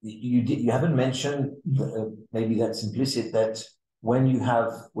 you haven't mentioned, maybe that's implicit, that when you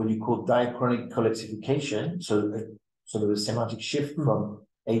have what you call diachronic colexification, so sort of a semantic shift from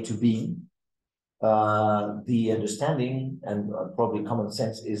A to B, the understanding and probably common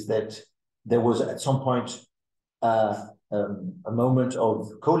sense is that there was at some point a moment of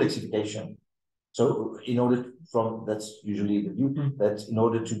colexification. So in order that's usually the view, that in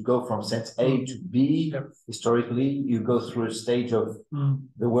order to go from sense A to B, historically, you go through a stage of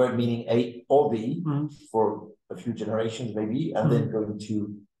the word meaning A or B for a few generations maybe, and then going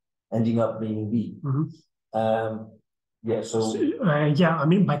to ending up meaning B. Yeah, so I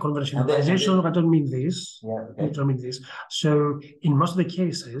mean by conventionalization, I don't mean this. Yeah, okay. I don't mean this. So in most of the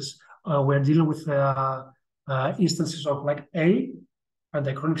cases, we're dealing with instances of like A at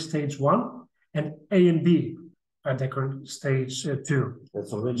diachronic stage 1 and A and B at diachronic stage 2.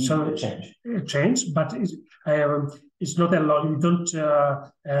 That's already a change. A change, but it's not a lot. You don't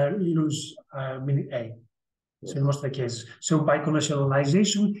lose meaning A. So in most of the cases. So by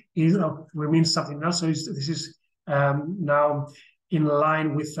conventionalization, we mean something else. So this is now in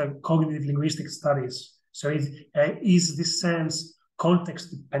line with cognitive linguistic studies. So is this sense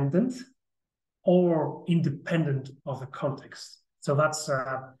context dependent or independent of the context? So that's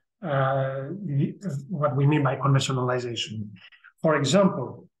what we mean by conventionalization. For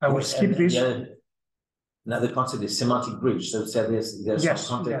example, I will skip this. Another concept is semantic bridge. So there's Yes,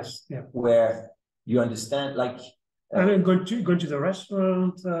 some context yes, yeah. where you understand, like I'm going to the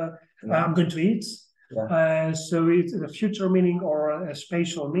restaurant. I'm going to eat. Yeah. So it's a future meaning or a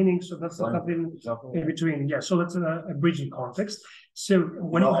spatial meaning. So that's something in between. Yeah. So that's a bridging context. So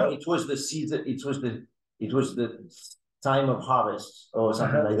when it was the season, it was the time of harvest or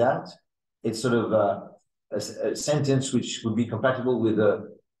something like that. It's sort of a sentence which would be compatible with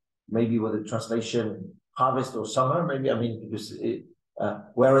maybe with the translation harvest or summer. Maybe, I mean, because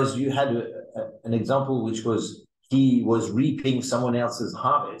whereas you had an example which was he was reaping someone else's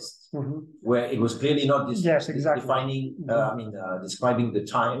harvest, where it was clearly not defining, describing the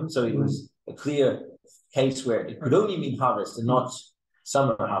time. So it was a clear case where it could only mean harvest and not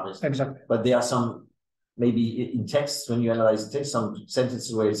summer harvest. Exactly. But there are some, maybe in texts, when you analyze the text, some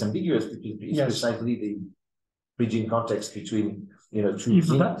sentences where it's ambiguous because it's precisely the bridging context between, two if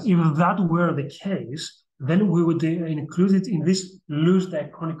that were the case, then we would include it in this loose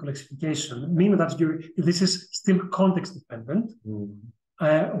diachronic colexification, meaning that this is still context dependent,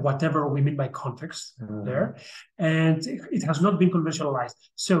 whatever we mean by context there, and it has not been conventionalized.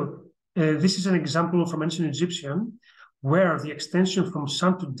 So this is an example from ancient Egyptian, where the extension from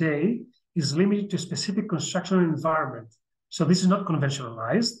sun to day is limited to a specific constructional environment. So this is not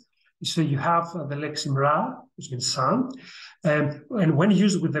conventionalized. So you have the lexeme ra, which means sun, and when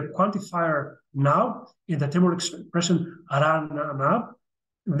used with the quantifier now in the temporal expression ra nab,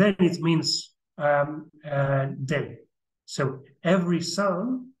 then it means day. So every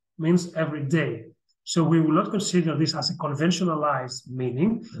sun means every day. So we will not consider this as a conventionalized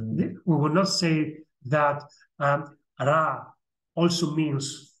meaning. We will not say that ra also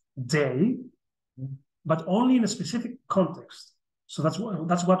means day, but only in a specific context. So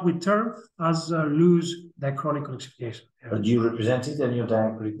that's what we term as loose diachronic colexification. But do you represent it in your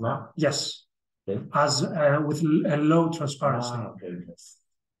diachronic map? Yes. Okay. As with a low transparency. Okay.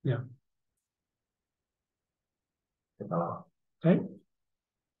 Yeah. Okay.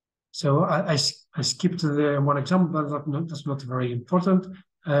 So I skipped the one example, but that's not very important.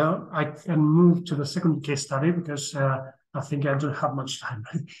 I can move to the second case study because I think I don't have much time.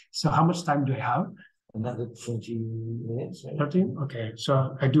 So how much time do I have? Another 20 minutes. Right? 13? Okay,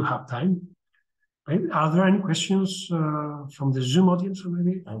 so I do have time. Right? Are there any questions from the Zoom audience? Or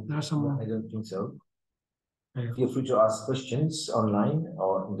maybe there are some. I don't think so. Yeah. Feel free to ask questions online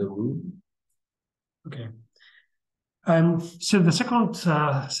or in the room. Okay. So the second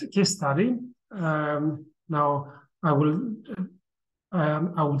case study. Now I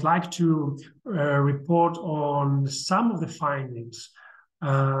would like to report on some of the findings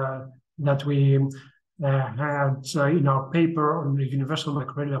that we had in our paper on the universal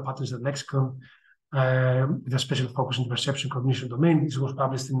macroareal patterns and lexicon, with a special focus on the perception cognition domain. This was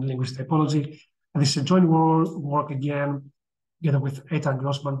published in linguistic typology. And this is a joint work again, together with Eitan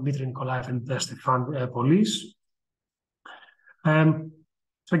Grossman, Dmitry Nikolaev, and Stefan Polis. So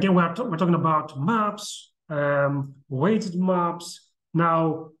again, we're talking about maps, weighted maps.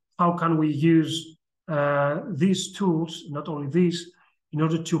 Now, how can we use these tools, not only these, in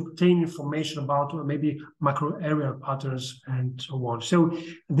order to obtain information about maybe macro-areal patterns and so on. So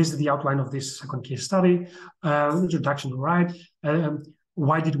this is the outline of this second case study. Introduction, right?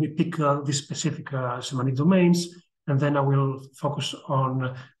 Why did we pick these specific semantic domains? And then I will focus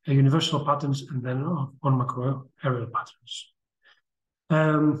on universal patterns and then on macro-areal patterns.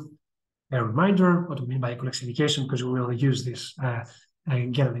 A reminder what we mean by colexification, because we will use this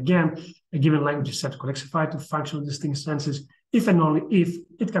again and again. A given language is set to colexify to functional distinct senses if and only if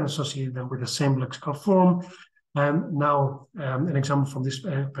it can associate them with the same lexical form. Now, an example from this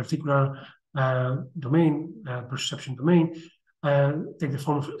particular domain, perception domain, take the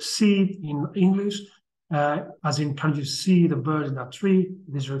form of see in English, as in, can you see the bird in that tree?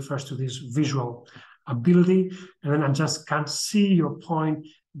 This refers to this visual ability. And then I just can't see your point.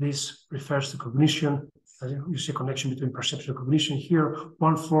 This refers to cognition. You see a connection between perception and cognition here.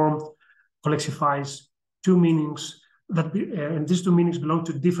 One form colexifies two meanings, and these two meanings belong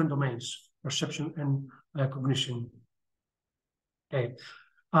to different domains, perception and cognition. Okay.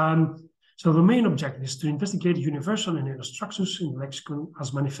 So the main objective is to investigate universal and inner structures in the lexicon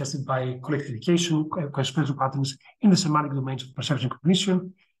as manifested by colexification, corresponding patterns in the semantic domains of perception and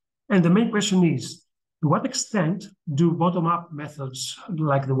cognition. And the main question is, to what extent do bottom-up methods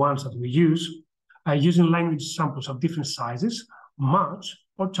like the ones that we use, using language samples of different sizes, match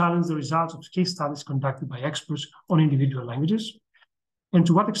or challenge the results of case studies conducted by experts on individual languages? And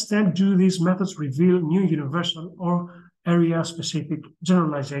to what extent do these methods reveal new universal or area-specific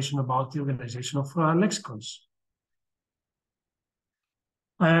generalization about the organization of lexicons.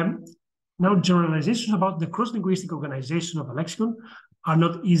 Now, generalizations about the cross-linguistic organization of a lexicon are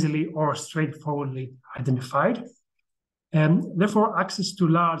not easily or straightforwardly identified. Therefore, access to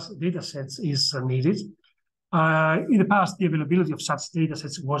large data sets is needed. In the past, the availability of such data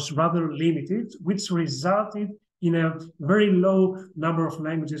sets was rather limited, which resulted in a very low number of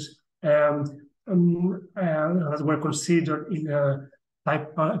languages that were considered in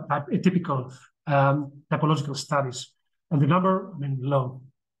typical typological studies. And the number, low.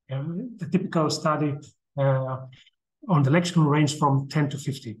 The typical study on the lexicon range from 10 to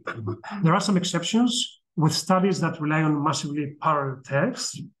 50. There are some exceptions with studies that rely on massively parallel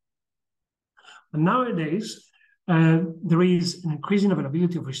texts. And nowadays, there is an increasing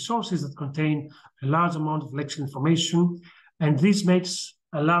availability of resources that contain a large amount of lexical information, and this makes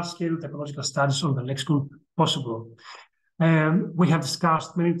a large-scale typological studies on the lexicon possible. We have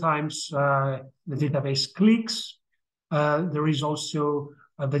discussed many times the database clicks. There is also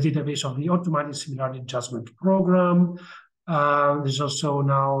the database of the automatic similarity judgment program. There's also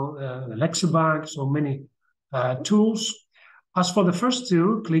now the Lexibank, so many tools. As for the first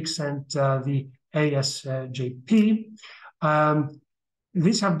two, clicks and the ASJP,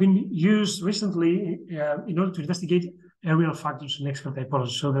 these have been used recently in order to investigate areal factors in lexical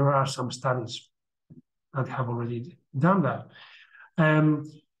typology. So there are some studies that have already done that.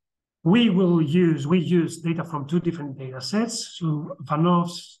 We use data from two different data sets. So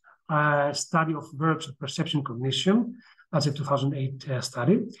Vanov's study of verbs of perception cognition, that's a 2008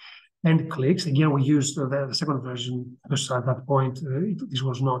 study. And clicks, again, we used the second version because at that point this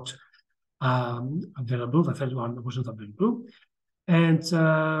was not available, the third one was not available. And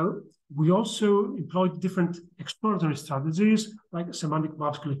we also employed different exploratory strategies like semantic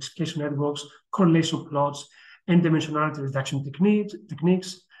maps, colexification networks, correlation plots, and dimensionality reduction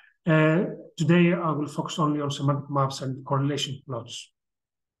techniques. Today, I will focus only on semantic maps and correlation plots.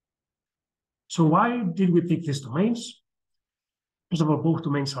 So why did we pick these domains? First of all, both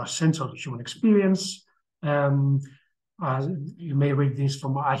domains are central to human experience. You may read this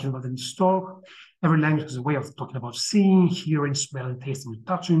from Eichenwald and Stork. Every language has a way of talking about seeing, hearing, smelling, tasting, and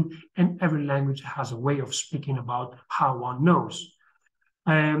touching, and every language has a way of speaking about how one knows.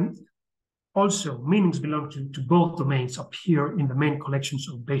 Also, meanings belonging to both domains appear in the main collections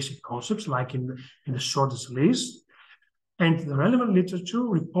of basic concepts, like in the shortest list. And the relevant literature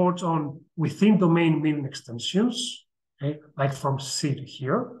reports on within-domain meaning extensions, okay, like from see to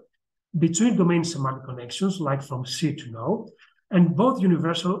hear, between-domain semantic connections, like from see to know, and both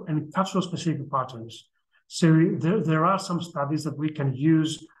universal and cultural-specific patterns. So there are some studies that we can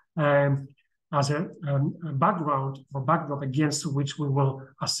use as a background or backdrop against which we will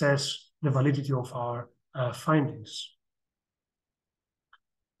assess the validity of our findings.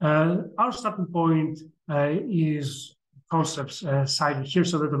 Our starting point is concepts sight and hearing,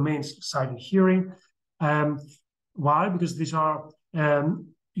 so the domains sight and hearing. Why? Because these are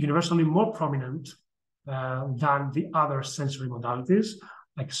universally more prominent than the other sensory modalities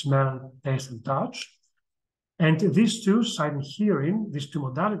like smell, taste, and touch. And these two, sight and hearing, these two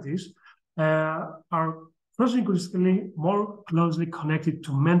modalities are cross-linguistically more closely connected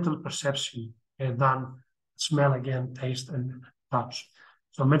to mental perception than smell, again, taste, and touch.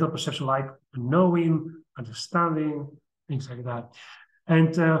 So mental perception like knowing, understanding, things like that.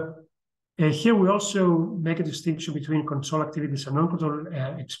 And here we also make a distinction between control activities and non-control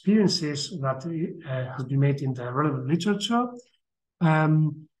experiences that has been made in the relevant literature.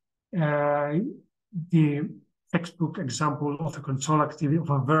 The textbook example of a control activity of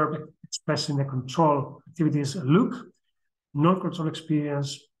a verb expressing a control activity is look. Non-control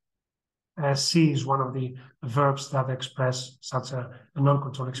experience, see is one of the verbs that express such a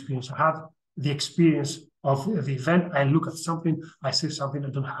non-control experience. I have the experience of the event. I look at something, I see something, I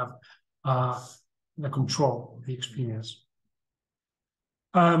don't have the control of the experience.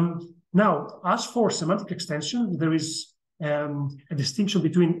 Now, as for semantic extension, there is a distinction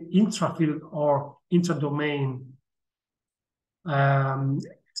between intrafield or interdomain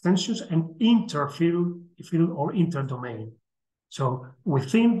extensions and interfield or interdomain. So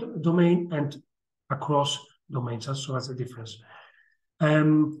within the domain and across domains, so that's the difference. As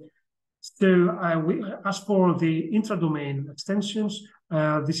for the intradomain extensions,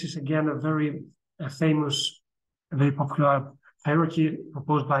 this is again a very famous, very popular hierarchy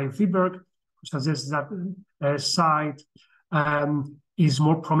proposed by Wiberg, who suggests that sight is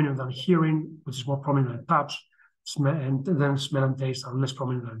more prominent than hearing, which is more prominent than touch, and then smell and taste are less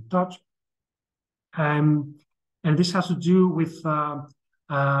prominent than touch. And this has to do with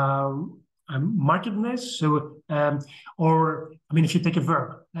markedness. So, or I mean, if you take a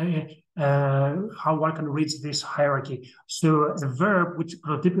verb, how one can reach this hierarchy. So a verb which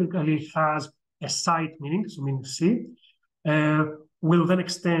prototypically has a side meaning, so meaning see, will then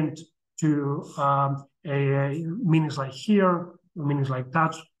extend to meanings like here, meanings like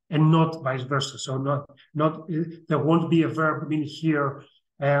touch, and not vice versa. So not there won't be a verb meaning here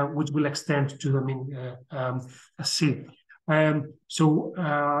which will extend to the meaning see. So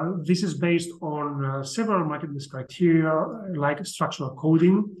this is based on several markedness criteria like structural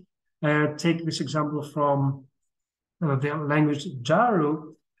coding. Take this example from the language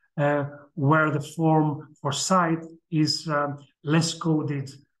Jaru, where the form for sight is less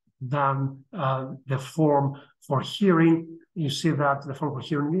coded than the form for hearing. You see that the form for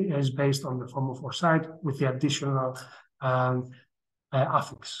hearing is based on the form for sight with the additional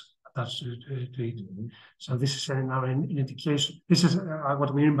affix attached to it. Mm-hmm. So this is another indication. This is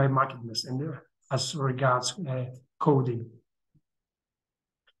what we mean by markedness and as regards coding.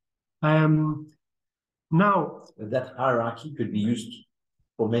 Now, that hierarchy could be used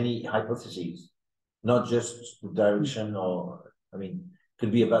for many hypotheses, not just the direction, or I mean,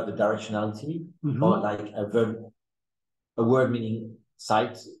 could be about the directionality, mm-hmm. or like a word meaning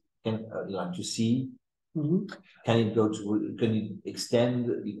sight, can like to see. Mm-hmm. Can it extend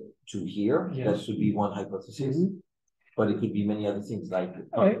to here? Yes. That should be one hypothesis. Mm-hmm. But it could be many other things like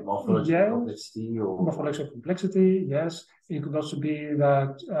morphological complexity or morphological complexity. Yes, it could also be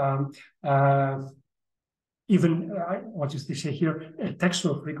that even what is this here? A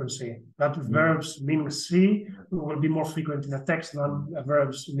textual frequency. That mm-hmm. verbs meaning see will be more frequent in a text than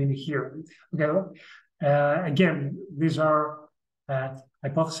verbs meaning here. Okay. Again, these are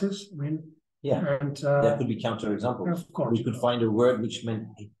hypotheses. I mean. Yeah, and there could be counterexamples. Of course, we could find a word which meant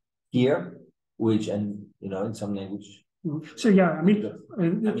here, which in some language. So yeah, I mean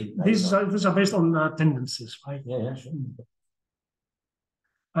these are based on tendencies, right? Yeah, sure.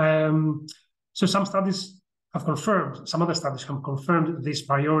 So some studies have confirmed, some other studies have confirmed this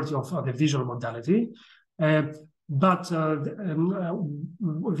priority of the visual modality, but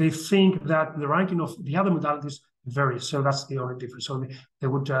they think that the ranking of the other modalities varies. So that's the only difference. So they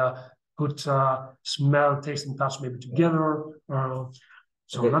would put smell, taste, and touch maybe together.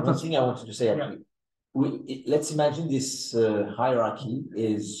 So one thing I wanted to say actually, let's imagine this hierarchy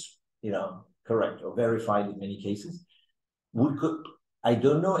is correct or verified in many cases. I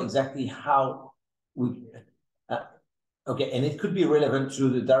don't know exactly how we. Okay, and it could be relevant to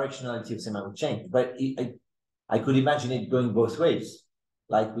the directionality of semantic change, but I could imagine it going both ways.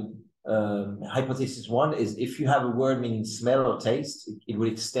 Like with hypothesis one is if you have a word meaning smell or taste, it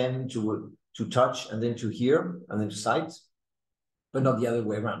would extend to touch and then to hear and then to sight, but not the other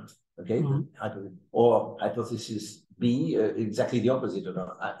way around. Okay, mm-hmm. Or hypothesis B, exactly the opposite. Or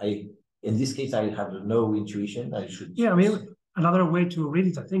not. In this case, I have no intuition. I should. Yeah, I mean, another way to read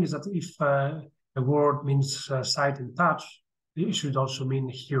it, I think, is that if a word means sight and touch, it should also mean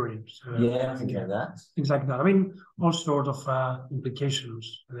hearing. So, yeah, something like that. Exactly that. I mean, all sort of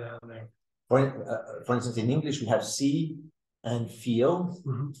implications there. For instance, in English, we have see and feel.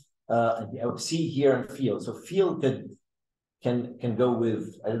 Mm-hmm. See, hear, and feel. So feel can go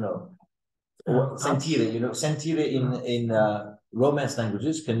with, I don't know, sentire. Sentire in Romance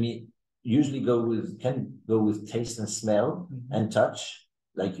languages usually go with taste and smell, mm-hmm. and touch,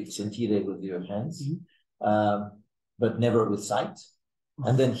 like you sentire with your hands. Mm-hmm. But never with sight. Mm-hmm.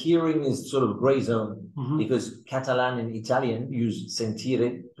 And then hearing is sort of gray zone, mm-hmm. because Catalan and Italian use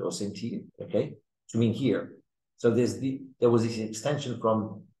sentire or sentir, okay, to mean hear. So there was this extension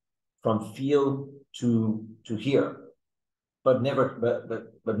from feel to hear, but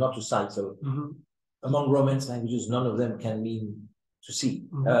not to sight. So mm-hmm. among Romance languages, none of them can mean to see.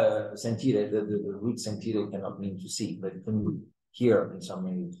 Mm-hmm. Sentire, the root sentire cannot mean to see, but it can mean hear in some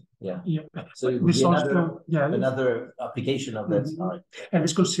languages. Yeah. So it would be another application of that. Mm-hmm. And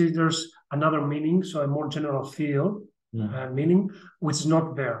this considers another meaning, so a more general feel meaning, which is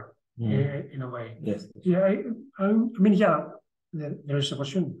not there in a way. Yes. Yeah. I mean, yeah. There is a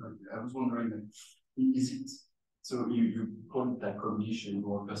question. I was wondering, is it so you call it like cognition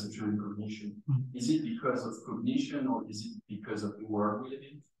or perception and cognition? Mm-hmm. Is it because of cognition or is it because of the word we live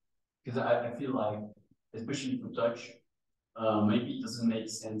in? Because I feel like, especially for touch. Maybe it doesn't make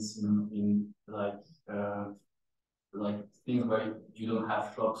sense in like things where you don't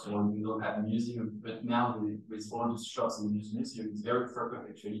have shops or you don't have a museum, but now with all these shops and museums, it's very frequent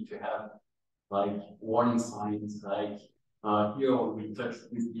actually to have like warning signs like here we touch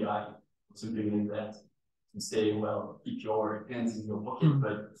with the eye or something like that to say, well, keep your hands in your pocket,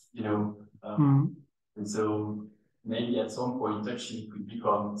 but and so maybe at some point touching could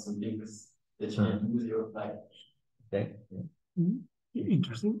become something that you can use your flag. Okay.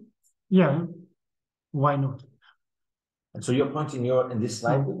 Interesting. Yeah. Why not? And so your point in this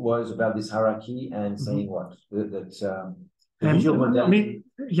slide was about this hierarchy and saying what? That the visual modality. I mean,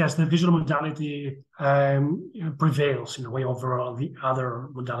 yes, the visual modality prevails in a way over all the other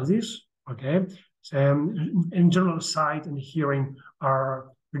modalities. Okay. So, in general, sight and hearing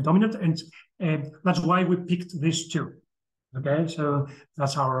are predominant, and that's why we picked these two. Okay, so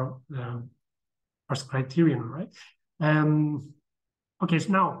that's our first criterion, right? Okay,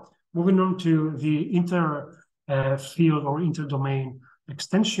 so now moving on to the field or interdomain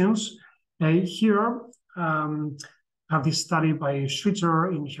extensions. Here, have this study by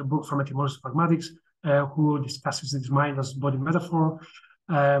Schwitter in her book From Etymology to Pragmatics, who discusses this mind as body metaphor,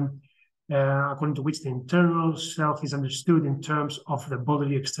 according to which the internal self is understood in terms of the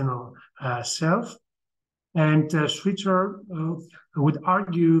bodily external self. And Schwitter would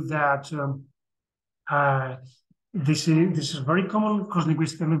argue that this is very common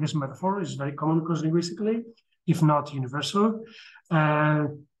cross-linguistically. This metaphor is very common cross-linguistically, if not universal.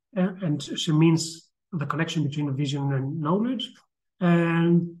 And she means the connection between vision and knowledge.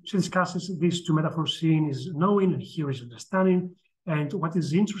 And she discusses these two metaphors, seeing is knowing and here is understanding. And what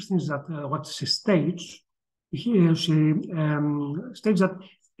is interesting is that what she states, here she states that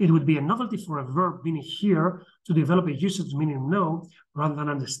it would be a novelty for a verb meaning here to develop a usage meaning know rather than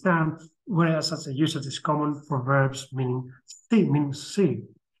understand, whereas such a usage is common for verbs meaning see.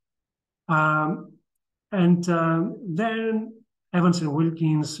 Then Evans and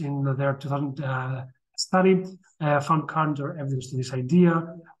Wilkins in their 2000 study found counter evidence to this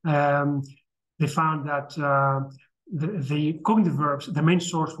idea. They found that the cognitive verbs, the main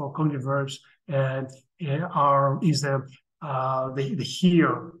source for cognitive verbs is the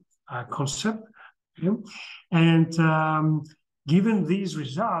here concept. Okay? And given these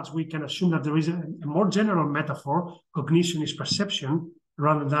results, we can assume that there is a more general metaphor, cognition is perception,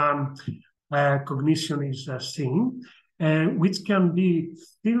 rather than cognition is seeing, which can be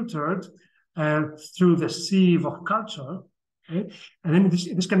filtered through the sieve of culture. Okay? And then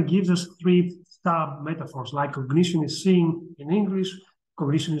this kind of gives us three sub-metaphors, like cognition is seeing in English,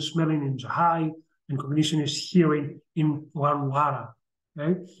 cognition is smelling in Jahai, and cognition is hearing in Auwera.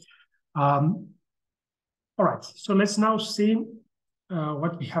 Okay? All right, so let's now see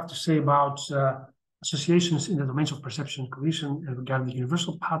what we have to say about associations in the domains of perception and cognition and regarding the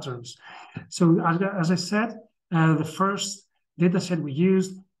universal patterns. So as I said, the first data set we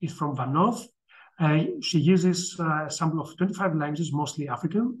used is from Van Hoff. She uses a sample of 25 languages, mostly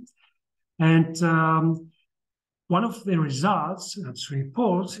African. And one of the results that she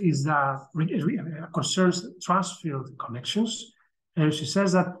reports is that concerns transfield connections. And she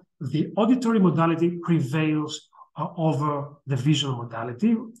says that the auditory modality prevails over the visual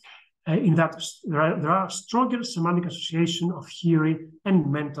modality, in that there are stronger semantic association of hearing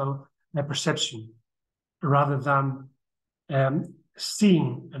and mental perception rather than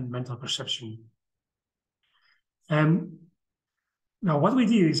seeing and mental perception. Now, what we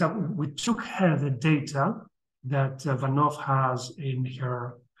did is that we took the data that Van Hoff has in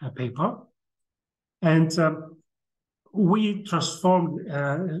her paper, and we transformed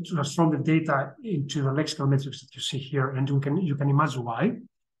the data into the lexical metrics that you see here, and you can imagine why. We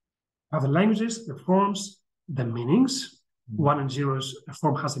have the languages, the forms, the meanings. 1 and 0's a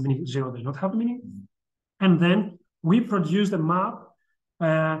form has the meaning, 0 does not have the meaning, and then we produced a map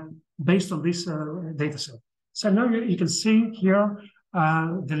based on this data set. So now you can see here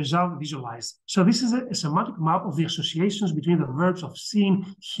the result visualized. So this is a semantic map of the associations between the verbs of seeing,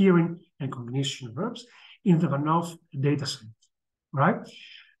 hearing, and cognition verbs in the Van Hoff data set, right?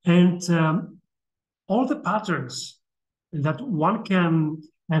 And all the patterns that one can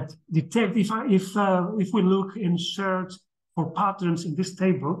detect, if we look and search for patterns in this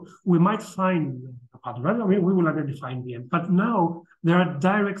table, we might find a pattern, right? I mean, we will identify in the end, but now they are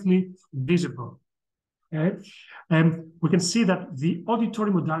directly visible. Okay? And we can see that the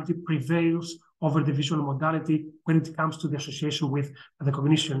auditory modality prevails over the visual modality when it comes to the association with the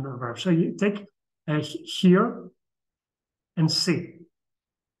cognition verb. So you take hear and see,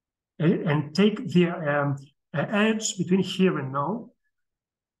 and take the edge between hear and know,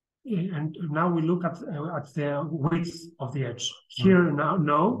 and now we look at the width of the edge. Hear, now,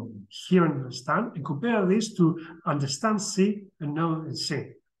 know, hear and understand, and compare this to understand, see, and know and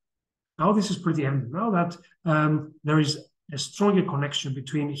see. Now this is pretty evident. Now that there is a stronger connection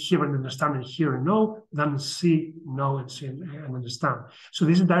between hear and understand and hear and know than see, know, and see and understand. So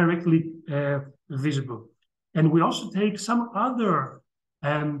this is directly visible. And we also take some other, we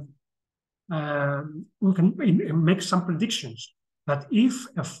can make some predictions. that if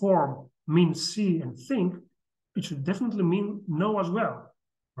a form means see and think, it should definitely mean know as well,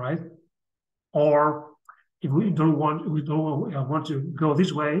 right? Or if we don't want to go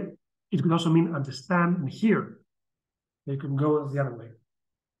this way, it could also mean understand and hear. They can go the other way.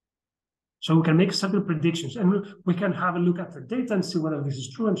 So we can make certain predictions, and we can have a look at the data and see whether this is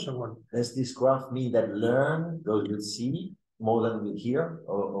true and so on. Does this graph mean that learn goes with see more than with hear,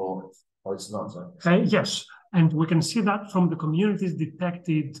 or it's not so? Yes, and we can see that from the communities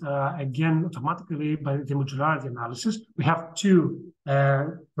detected again automatically by the modularity analysis. We have two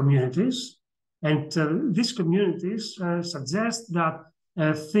communities, and these communities suggest that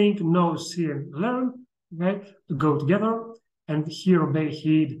think, know, see, and learn, okay, go together, and hear, obey,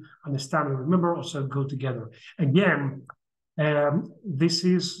 heed, understand, and remember also go together. Again, this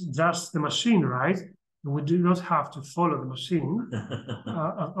is just the machine, right? We do not have to follow the machine,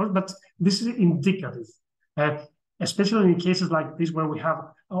 but this is indicative, especially in cases like this where we have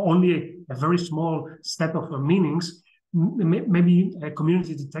only a very small set of meanings. Maybe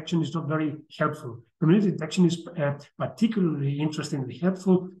community detection is not very helpful. Community detection is particularly interestingly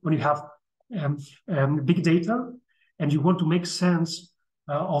helpful when you have big data and you want to make sense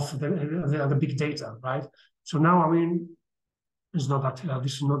of the big data, right? So now, I mean, it's not that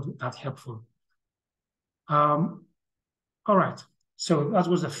this is not that helpful. All right, so that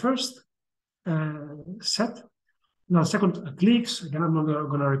was the first set. Now, second, cliques. Again, I'm not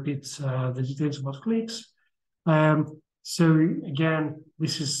going to repeat the details about cliques. So again,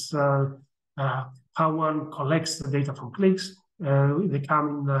 this is how one collects the data from cliques. They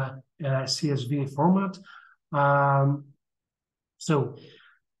come in CSV format. So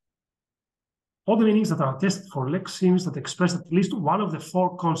all the meanings that are tested for lexemes that express at least one of the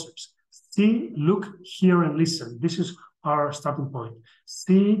four concepts: see, look, hear, and listen. This is our starting point.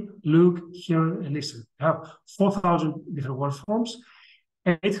 See, look, hear, and listen. We have 4,000 different word forms,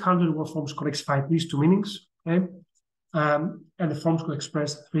 800 word forms colexify these two meanings, okay? And the forms could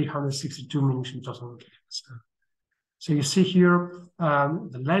express 362 meanings in total. So you see here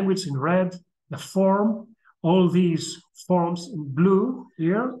the language in red, the form, all these forms in blue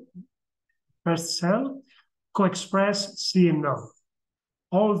here, first cell, co-express, see, and know.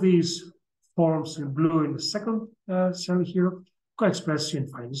 All these forms in blue in the second cell here, co-express, see,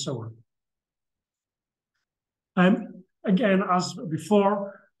 and find, and so on. And again, as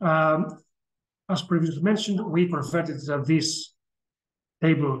before, as previously mentioned, we converted this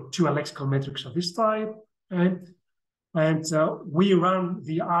table to a lexical matrix of this type, and we run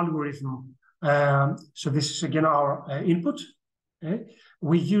the algorithm. So this is again our input. Okay?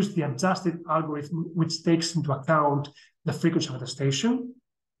 We use the adjusted algorithm, which takes into account the frequency of attestation,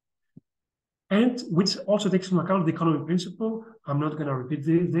 and which also takes into account the economy principle. I'm not going to repeat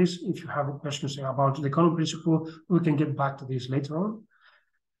this. If you have questions about the economy principle, we can get back to this later on.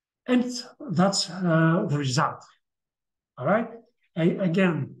 And that's the result. All right.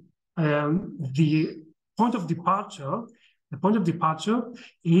 Again, the point of departure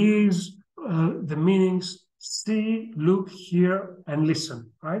is the meanings see, look, hear, and listen.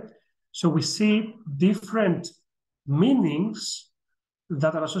 Right. So we see different meanings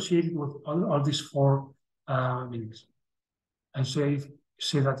that are associated with all these four meanings. And so if you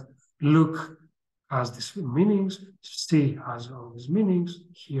say that look has these meanings, see has all these meanings,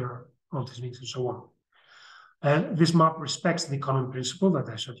 hear all these meanings, and so on. And this map respects the economy principle that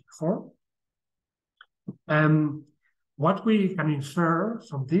I showed you before. What we can infer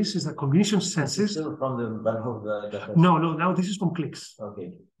from this is that cognition senses. Still from the back of the No, now this is from clicks.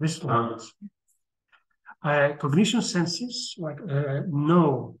 Okay. This is from clicks. Cognition senses, like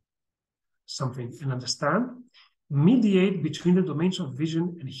know something and understand, mediate between the domains of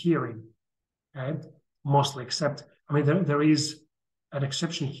vision and hearing, right? Mostly, except, I mean, there is an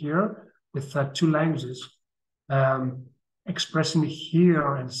exception here with two languages expressing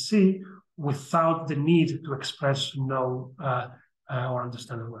hear and see without the need to express know or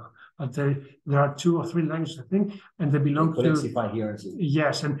understand as well. But there are 2 or 3 languages, I think, and they belong to here and see.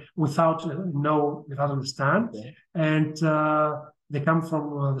 Yes, and without know, without understand, okay. And they come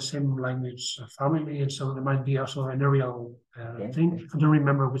from the same language family, and so there might be also an areal thing. I don't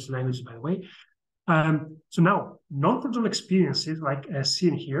remember which language, by the way. So now, non-control experiences like see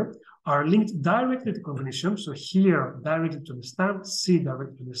and hear are linked directly to cognition. So hear directly to understand, see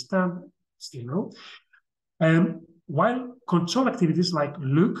directly to understand, see know. While control activities like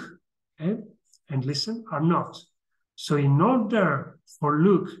look and listen are not. So in order for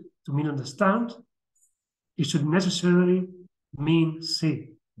look to mean understand, it should necessarily mean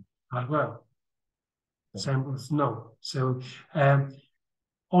see as well. Same with know. So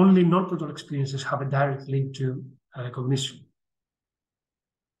only non-control experiences have a direct link to cognition.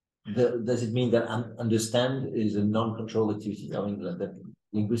 does it mean that understand is a non-controlled activity? I mean, that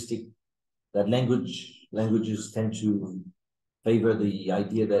linguistic, that languages tend to favor the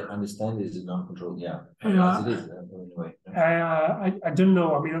idea that understand is a non-controlled. Yeah, as it is anyway. I don't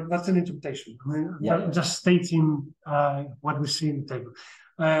know. I mean, that's an interpretation. I mean, just stating what we see in the table.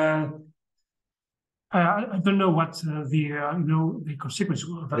 I don't know what the consequence of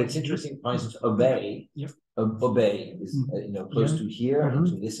that. But it's interesting. For instance, obey. Yeah. Obey is close to hear and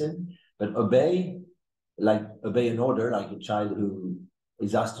to listen. But obey, like obey an order, like a child who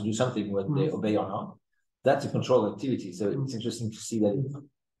is asked to do something, whether they obey or not. That's a control activity. So it's interesting to see that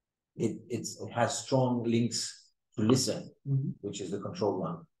it has strong links to listen, which is the control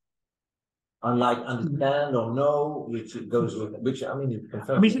one. Unlike understand or know, which it goes with, which I mean,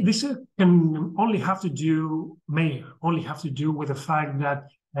 this can only have to do with the fact that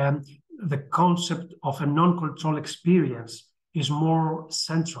the concept of a non-control experience is more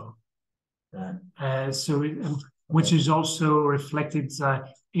central. Which is also reflected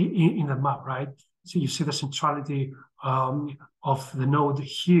in the map, right? So you see the centrality of the node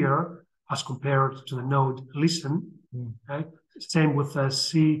here as compared to the node listen. Right? Same with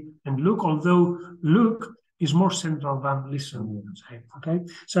see and look, although look is more central than listen. Okay,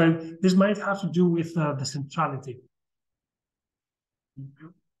 so this might have to do with the centrality.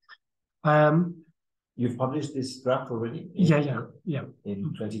 You've published this draft already? Yeah.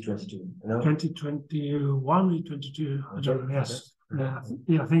 In 2022. No? 2021, 22. I don't know. Yes. I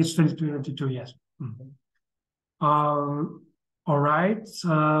think it's 2022. Yes. All right.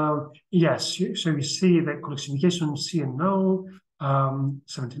 Yes. So we see that colexification see and no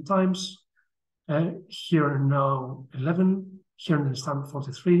 17 times. Here and no 11. Here and understand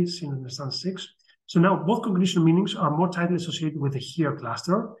 43. See and understand 6. So now both cognition meanings are more tightly associated with the here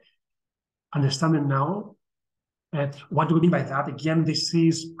cluster. Understanding now. What do we mean by that? Again, this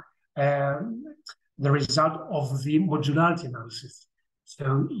is the result of the modularity analysis.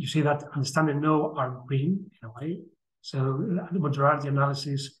 So you see that understand and know are green in a way. So the modularity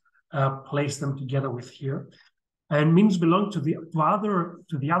analysis place them together with here. And meanings belong to the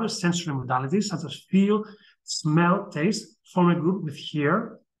other sensory modalities such as feel, smell, taste, form a group with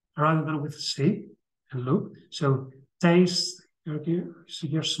here rather than with see and look. So taste, okay, see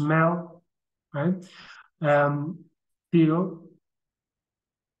here, smell, right? Feel,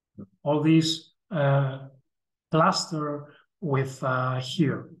 all these cluster with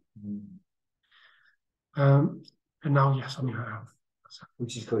here. And now, yes, I mean,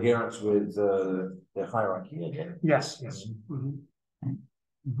 which is coherent with the hierarchy again. Yes.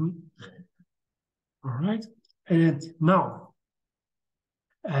 All right, and now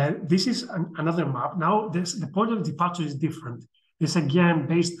this is another map. Now, the point of departure is different. It's again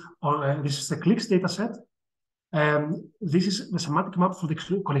based on this is the CLICS data set. This is the semantic map for the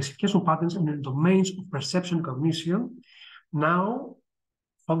colexification patterns in the domains of perception and cognition. Now,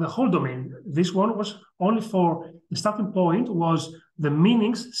 for the whole domain, this one was only for the starting point was the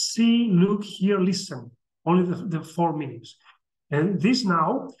meanings see, look, hear, listen, only the 4 meanings. And this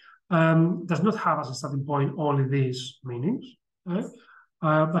now does not have as a starting point only these meanings,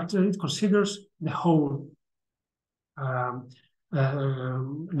 but it considers the whole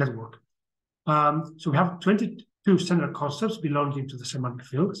network. So we have 22 standard concepts belonging to the semantic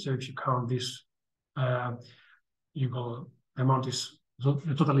field. So if you count this, you go, the amount is,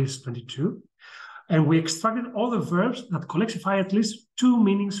 the total is 22. And we extracted all the verbs that colexify at least 2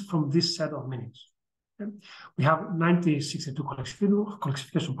 meanings from this set of meanings. Okay? We have 62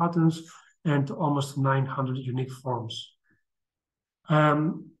 colexification patterns and almost 900 unique forms.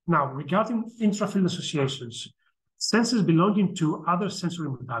 Now, regarding intrafield associations, senses belonging to other sensory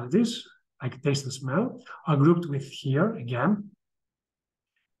modalities, like taste and smell, are grouped with here again.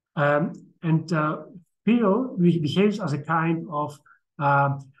 Feel behaves as a kind of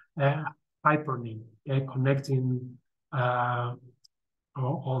hypernym, connecting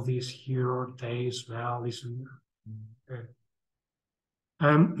all these here, taste, smell, listen.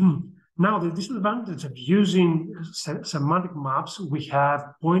 Now, the disadvantage of using semantic maps, we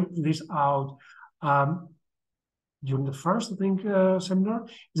have pointed this out during the first, I think, seminar,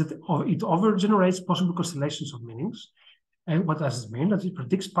 is that it over-generates possible constellations of meanings. And what does it mean? That it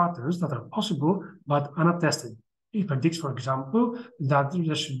predicts patterns that are possible but unattested. It predicts, for example, that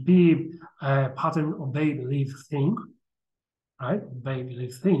there should be a pattern obey, believe, think, right? Obey,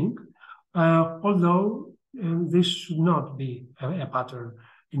 believe, think, although this should not be a pattern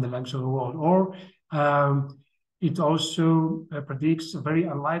in the language of the world. Or it also predicts very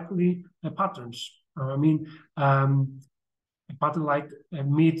unlikely patterns. I mean, a pattern like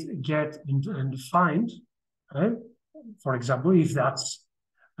meet, get, and find, right? For example, if that's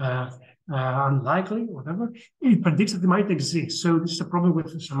unlikely, whatever, it predicts that they might exist. So this is a problem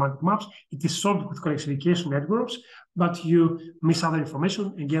with semantic maps. It is solved with colexification networks, but you miss other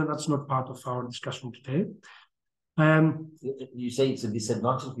information. Again, that's not part of our discussion today. You say it's a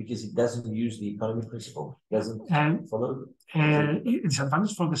disadvantage because it doesn't use the economy principle. It doesn't follow.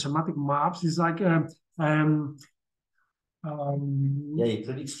 Disadvantage for the semantic maps is like yeah, it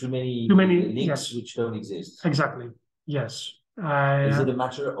predicts too many links, yes, which don't exist. Exactly. Yes. Is it a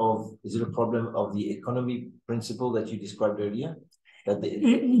matter of? Is it a problem of the economy principle that you described earlier? That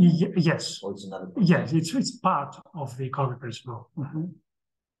yes. Or it's another. Yes, it's part of the economy principle. Mm-hmm.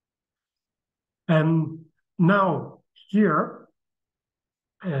 Now here,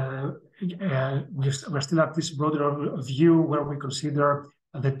 we're still at this broader view where we consider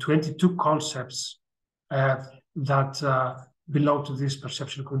the 22 concepts that belong to this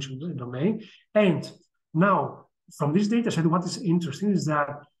perceptual cognition domain. And now, from this data set, what is interesting is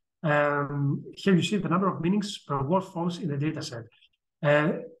that here you see the number of meanings per word forms in the data set.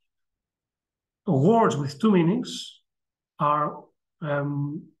 Words with 2 meanings are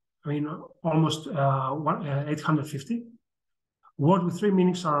almost 850. Words with 3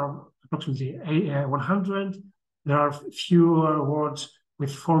 meanings are approximately 100. There are fewer words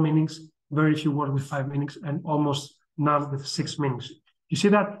with 4 meanings, very few words with 5 meanings, and almost none with 6 meanings. You see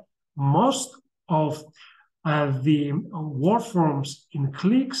that most of the word forms in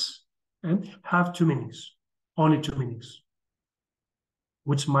clicks have 2 meanings, only 2 meanings,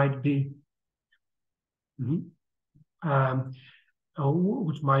 which might be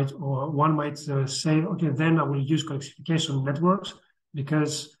one might say, okay, then I will use colexification networks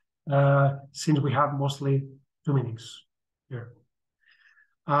because since we have mostly 2 meanings here.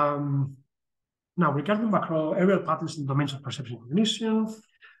 Now, regarding macro areal patterns in domains of perception and cognition,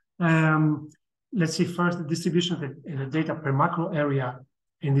 let's see first the distribution of the data per macro area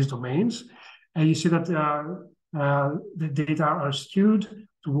in these domains. And you see that the data are skewed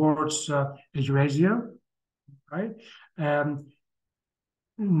towards Eurasia, right?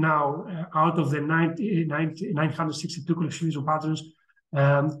 Now, out of the 962 colexification patterns,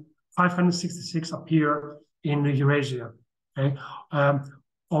 566 appear in Eurasia. Okay?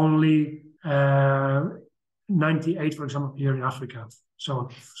 Only 98, for example, appear in Africa. So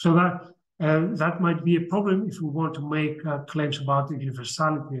that might be a problem if we want to make claims about the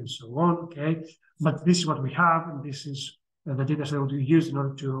universality and so on. Okay, but this is what we have, and this is the data set that we use in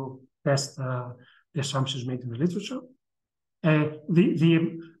order to test the assumptions made in the literature. A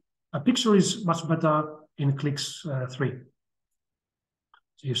picture is much better in clicks 3.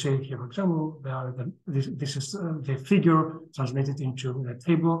 So you see here, for example, this is the figure translated into the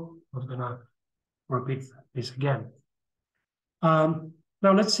table. I'm going to repeat this again. Now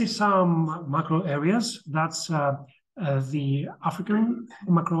let's see some macro areas. That's the African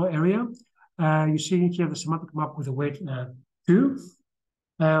macro area. You see here the semantic map with the weight 2.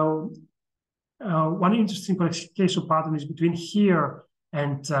 One interesting classification pattern is between here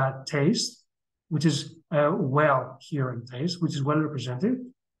and taste, which is well here and taste, which is well represented.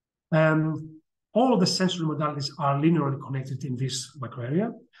 All of the sensory modalities are linearly connected in this macro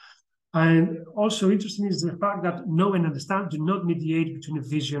area. And also interesting is the fact that know and understand do not mediate between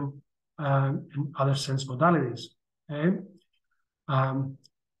vision and other sense modalities. Okay?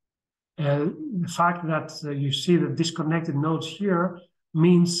 The fact that you see the disconnected nodes here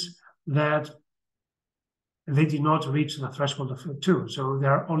means that they do not reach the threshold of 2. So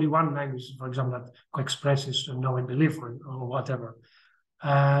there are only one language, for example, that co-expresses know and belief or whatever.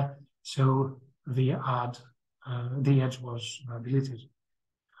 So the edge was deleted.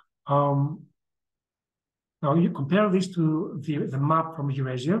 Now you compare this to the map from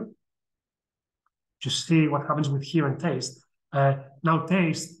Eurasia to see what happens with hear and taste. Now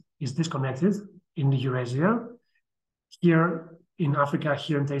taste is disconnected in Eurasia. Here in Africa,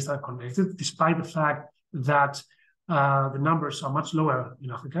 hear and taste are connected, despite the fact that the numbers are much lower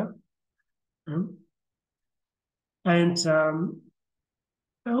in Africa. And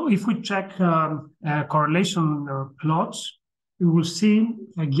if we check correlation plots, we will see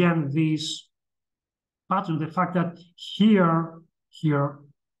again this pattern, the fact that here,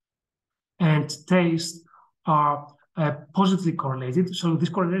 and taste are positively correlated. So these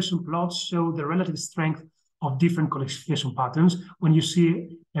correlation plots show the relative strength of different colexification patterns. When you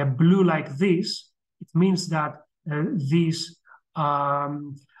see a blue like this, it means that the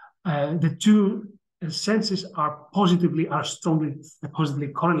two senses are strongly positively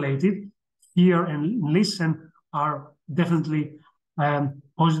correlated. Hear and listen are definitely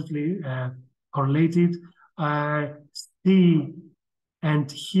positively correlated. See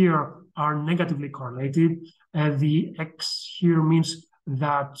and hear are negatively correlated. The X here means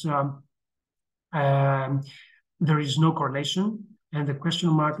that there is no correlation, and the question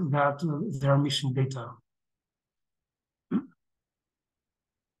mark that there are missing data.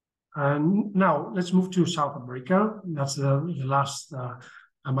 And now let's move to South America. That's the last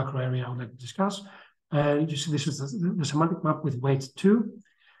macro area I would like to discuss. You see this is the semantic map with weight 2.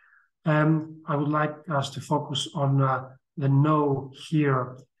 I would like us to focus on the no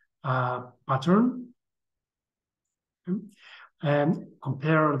here pattern and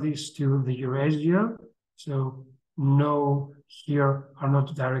compare this to the Eurasia. So no here are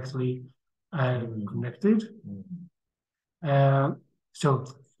not directly connected. So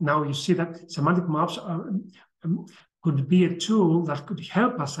now you see that semantic maps could be a tool that could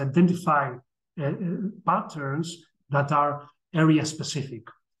help us identify patterns that are area specific.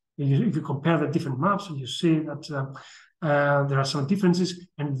 If you compare the different maps, you see that there are some differences,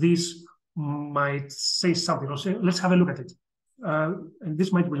 and this might say something. Or say, let's have a look at it. And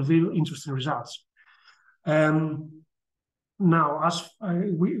this might reveal interesting results. Now, as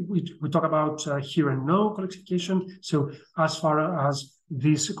we talk about here and no colexification. So as far as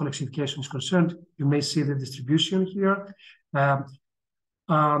this colexification is concerned, you may see the distribution here.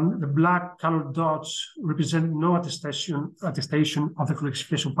 The black colored dots represent no attestation of the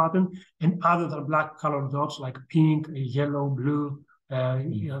colexification pattern, and other than black colored dots like pink, yellow, blue,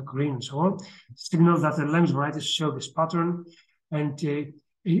 green, and so on, signal that the language varieties show this pattern. And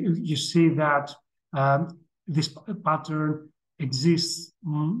you see that this pattern exists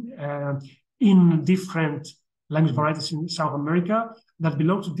in different language varieties in South America that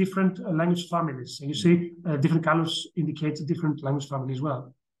belong to different language families. So you see different colors indicate a different language family as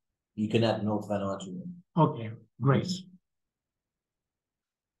well. You can add North Vanuatu. Okay, great.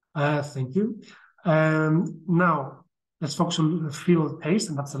 Thank you. Now, let's focus on feel and taste,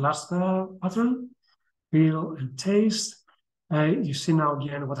 and that's the last pattern. Feel and taste. You see now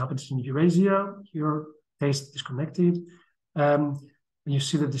again what happens in Eurasia. Here, taste disconnected. You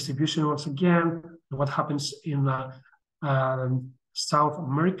see the distribution once again, what happens in South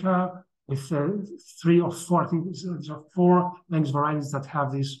America with 3 or 4, I think there are 4 language varieties that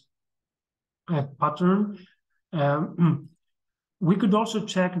have this pattern. We could also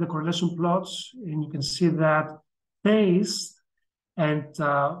check the correlation plots, and you can see that taste and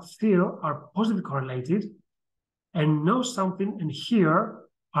feel are positively correlated, and know something and hear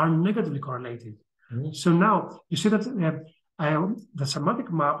are negatively correlated. So now you see that the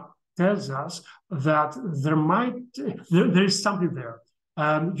semantic map tells us that there is something there.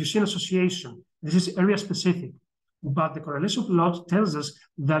 You see an association. This is area specific, but the correlation plot tells us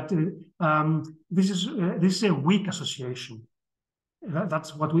that this is a weak association.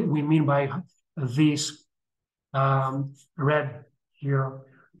 That's what we mean by this red here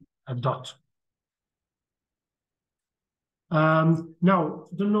dot. Now,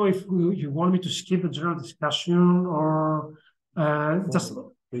 I don't know if you want me to skip the general discussion or just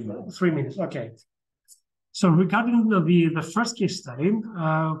 3 minutes. Okay. So regarding the first case study,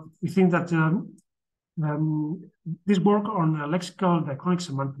 we think that this work on lexical diachronic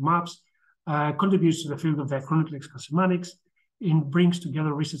semantic maps contributes to the field of diachronic lexical semantics. It brings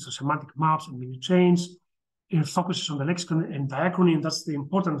together research of semantic maps and mini chains. It focuses on the lexicon and diachrony, and that's the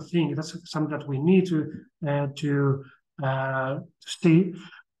important thing. That's something that we need to see.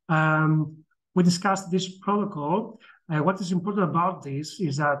 We discussed this protocol. What is important about this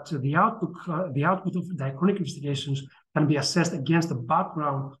is that the output of diachronic investigations can be assessed against the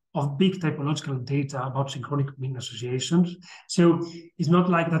background of big typological data about synchronic meaning associations. So it's not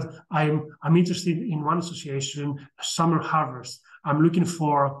like that I'm interested in one association, summer harvest. I'm looking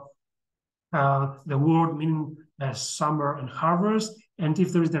for the word meaning summer and harvest, and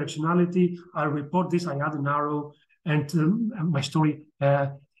if there is directionality, I'll report this, I add an arrow, and my story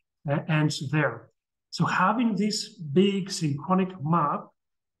ends there. So having this big synchronic map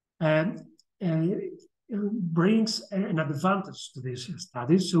brings an advantage to this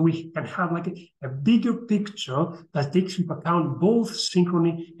study. So we can have like a bigger picture that takes into account both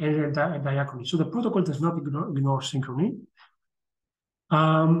synchrony and diachrony. So the protocol does not ignore synchrony.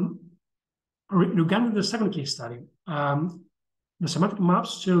 Regarding the second case study, the semantic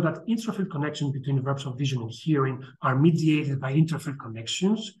maps show that intrafield connections between verbs of vision and hearing are mediated by interfield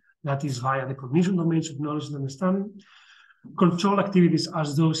connections, that is via the cognition domains of knowledge and understanding. Control activities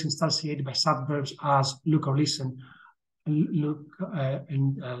as those instantiated by such verbs as look or listen, listen.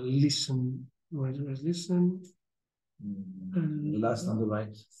 Where is listen? Last on the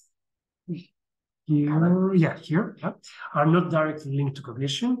right. Here, are not directly linked to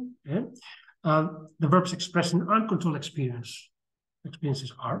cognition. Yeah. The verbs expressing uncontrolled experiences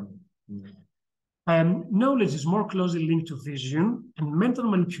are. Knowledge is more closely linked to vision and mental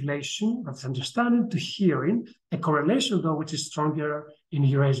manipulation, that's understanding, to hearing, a correlation, though, which is stronger in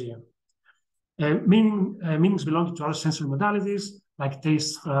Eurasia. Meanings belonging to other sensory modalities, like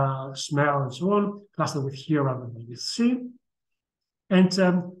taste, smell, and so on, clustered with hear rather than with see. And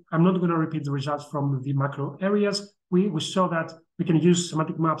I'm not going to repeat the results from the macro areas. We saw that we can use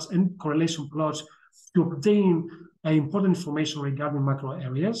semantic maps and correlation plots to obtain important information regarding macro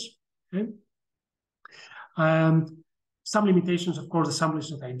areas. Okay? Some limitations, of course, the sample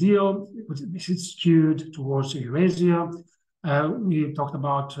is not ideal. This is skewed towards Eurasia. We talked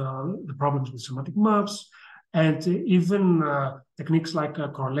about the problems with semantic maps, and even techniques like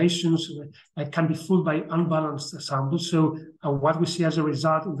correlations can be fooled by unbalanced samples. So what we see as a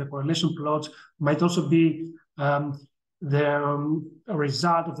result in the correlation plots might also be a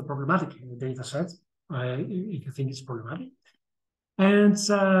result of the problematic data set, if you think it's problematic. And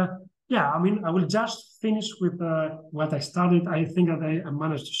yeah, I mean, I will just finish with what I started. I think that I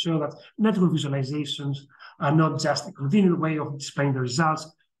managed to show that network visualizations are not just a convenient way of displaying the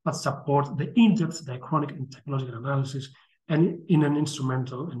results, but support the in-depth diachronic and typological analysis, and in an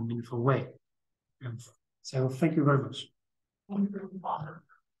instrumental and meaningful way. So thank you very much.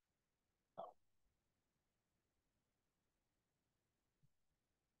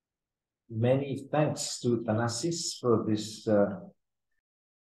 Many thanks to Thanasis for this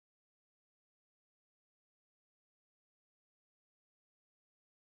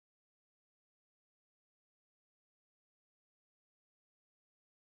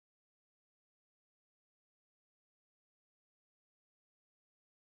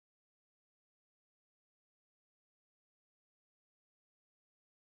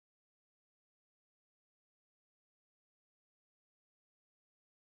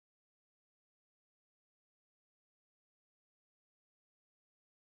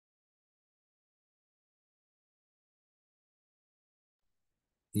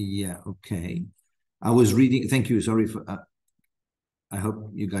Yeah, okay. I was reading, thank you, sorry for, I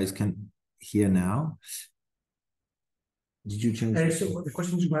hope you guys can hear now. Did you change? So the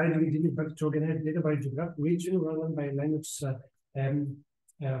question is why do we deliver to organize data by geographic region rather than by language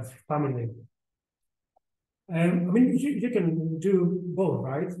family? I mean, you can do both,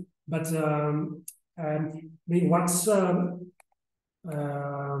 right? But I mean, what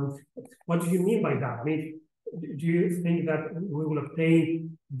do you mean by that? I mean, do you think that we will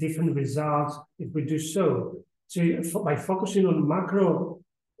obtain different results if we do so? So by focusing on macro,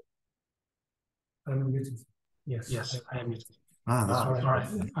 I'm muted. Yes, I am muted. Sorry. All right.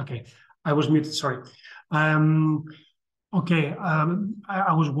 Okay, I was muted. Sorry. Okay,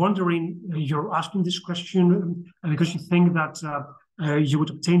 I was wondering, you're asking this question because you think that you would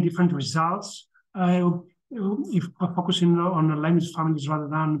obtain different results if focusing on language families rather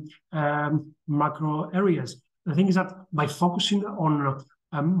than macro areas. The thing is that by focusing on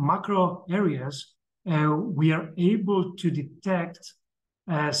macro areas, we are able to detect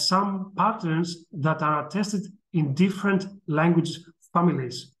some patterns that are attested in different language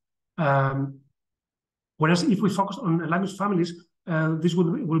families. Whereas if we focus on language families, this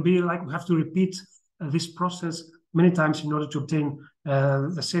will be like we have to repeat this process many times in order to obtain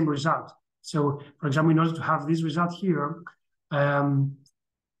the same result. So, for example, in order to have this result here,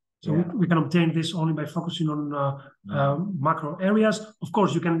 we can obtain this only by focusing on macro areas. Of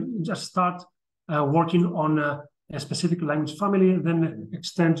course, you can just start working on a specific language family, then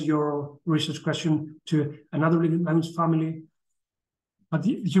extend your research question to another language family. But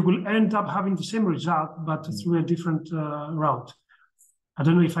you will end up having the same result, but through a different route. I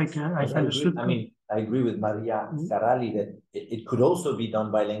don't know if I understood. I mean, I agree with Maria Carali that it could also be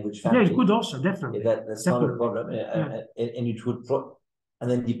done by language family. Yeah, it could also, definitely. That's not a problem. And it would, and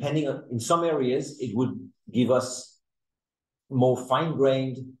then depending on, in some areas, it would give us more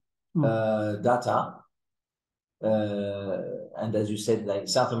fine-grained data. And as you said, like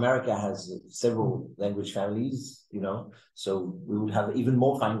South America has several language families, you know, so we would have even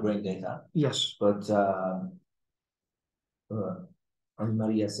more fine-grained data. Yes. But and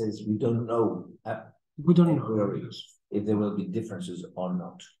Maria says we don't know. We don't know if there will be differences or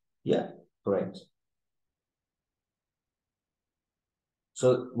not. Yeah, correct.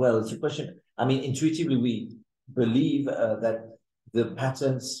 So, well, it's a question. I mean, intuitively, we believe that the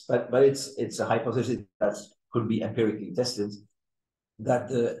patterns, but it's a hypothesis that could be empirically tested, that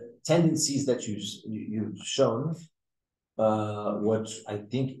the tendencies that you've shown, what I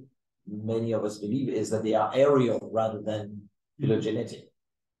think many of us believe is that they are areal rather than phylogenetic.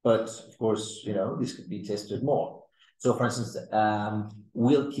 But of course, you know, this could be tested more. So for instance,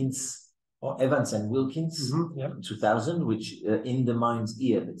 Wilkins or Evans and Wilkins, 2000, which In the Mind's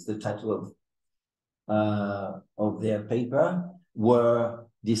Ear, it's the title of of their paper were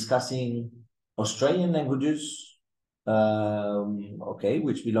discussing Australian languages,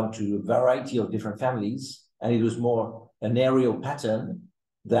 which belong to a variety of different families, and it was more an areal pattern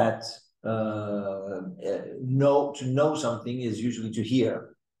that to know something is usually to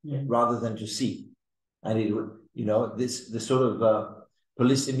hear rather than to see, and it would, this sort of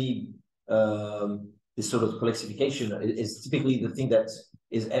polysemy, this sort of colexification is typically the thing that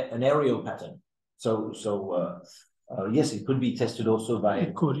is an areal pattern. So yes, it could be tested also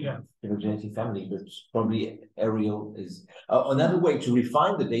by genetic family, but probably areal is another way to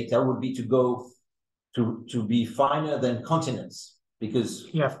refine the data would be to go to be finer than continents, because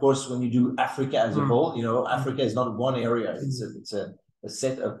of course when you do Africa as a whole, Africa is not one area; it's a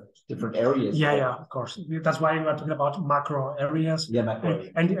set of different areas. Of course. That's why we're talking about macro areas. Yeah, macro.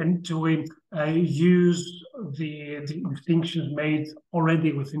 And to use the distinctions made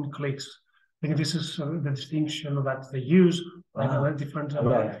already within cliques. I think this is the distinction that they use, like different.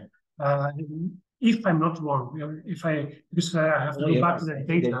 If I'm not wrong, because I have to go back to the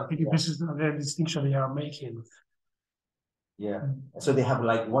data, I think this is the distinction they are making. Yeah. So they have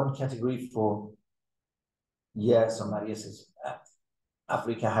like one category for. Somebody says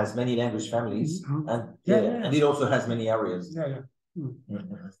Africa has many language families, and and it also has many areas.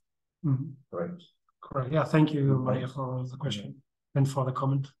 Correct. Correct. Yeah. Thank you, Maria, for the question and for the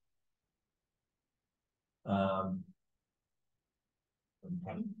comment.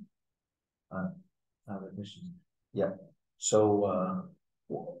 Other questions? Yeah. So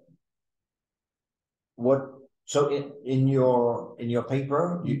So in your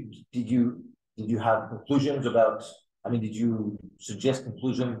paper, did you have conclusions about? I mean, did you suggest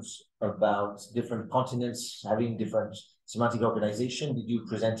conclusions about different continents having different semantic organization? Did you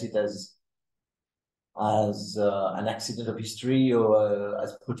present it as an accident of history or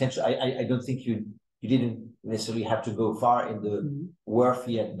as potential? I don't think you didn't necessarily have to go far in the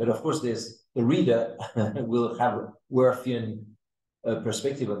Werfian, but of course there's the reader will have a Werfian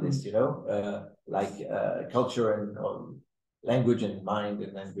perspective on this, like culture and language and mind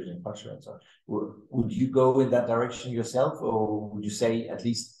and language and culture and so on. Would you go in that direction yourself, or would you say at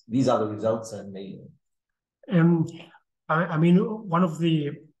least these are the results and maybe? I mean, one of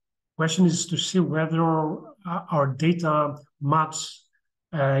the questions is to see whether our data match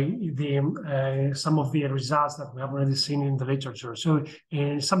some of the results that we have already seen in the literature. So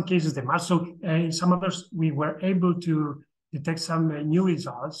in some cases they match. So in some others we were able to detect some new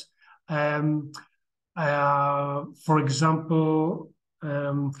results. For example,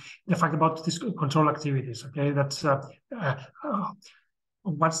 the fact about these control activities. Okay, that's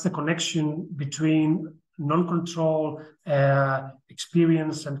what's the connection between non-control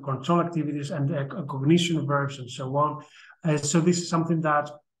experience and control activities and cognition verbs and so on. So this is something that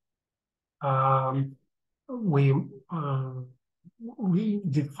we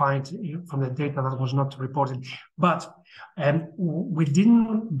did find from the data that was not reported, but we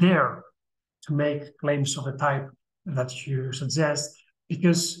didn't dare to make claims of the type that you suggest,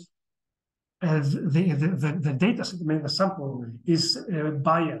 because the data set, the sample is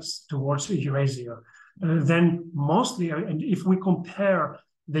biased towards Eurasia. Then mostly, and if we compare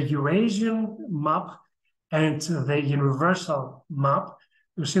the Eurasian map and the universal map,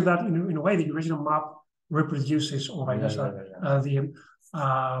 you see that in a way the Eurasian map reproduces or I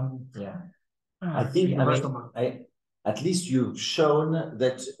think at least you've shown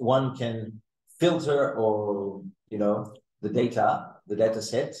that one can filter or the data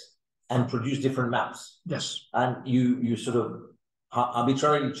set and produce different maps. Yes. And you sort of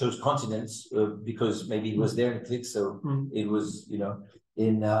arbitrarily chose continents because maybe it was there in click, so it was you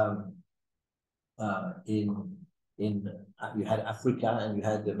had Africa and you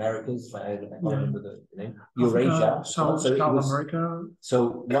had the Americas. I can't remember the name. Eurasia, South America.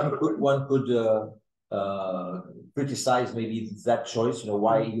 So one could criticize maybe that choice.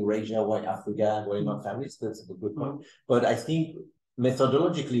 Why Eurasia, why Africa, and why not families? That's a good point. But I think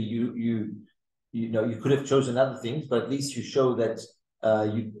methodologically, you could have chosen other things, but at least you show that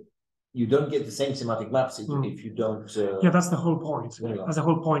you don't get the same semantic maps if you don't. That's the whole point. That's the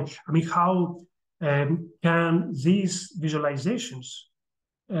whole point. I mean, how can these visualizations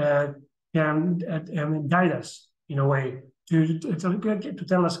can guide us in a way to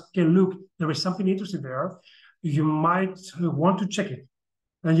tell us, okay, look, there is something interesting there. You might want to check it.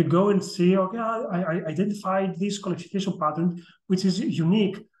 And you go and see, okay, I identified this colexification pattern, which is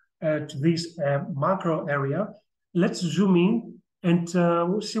unique to this macro area. Let's zoom in and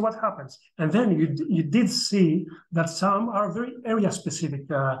we'll see what happens. And then you did see that some are very area specific.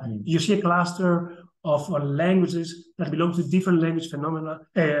 You see a cluster of languages that belong to different language phenomena,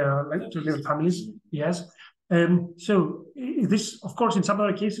 like to different families. Yes. So this, of course, in some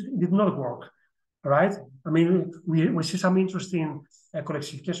other cases, it did not work. Right? I mean, we see some interesting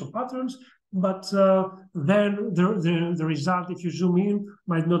colexification patterns, but then the result, if you zoom in,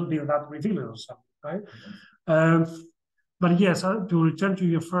 might not be that revealing or something, right? But yes, to return to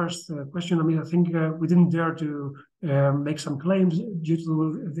your first question, I mean, I think we didn't dare to make some claims due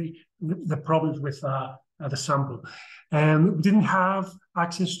to the problems with the sample. We didn't have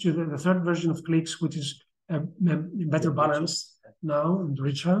access to the third version of clicks, which is better balanced now and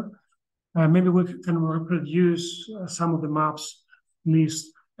richer. Maybe we can reproduce some of the maps, at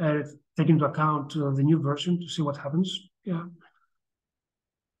least take into account the new version to see what happens. Yeah.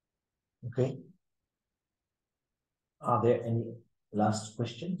 Okay. Are there any last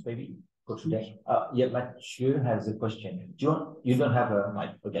questions, maybe, for today? Yeah, Mathieu has a question. You don't have a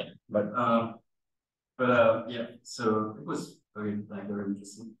mic, okay, but yeah. So it was very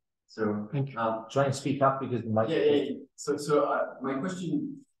interesting. So try and speak up because the mic. Yeah. So my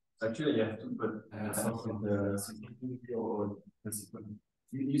question. Actually, I have to put something or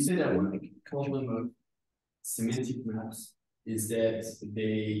you say that one problem of semantic maps is that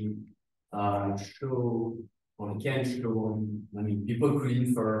they show or can show. I mean, people could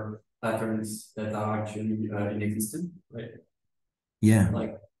infer patterns that are actually inexistent, right? Yeah.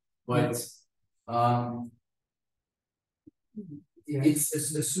 Like, but it's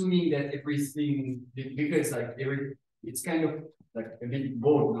assuming that everything because like it's kind of like a bit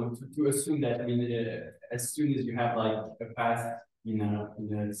bold, you know, to assume that. I mean, as soon as you have like a path in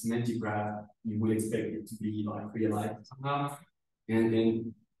a semantic graph, you would expect it to be like realized somehow.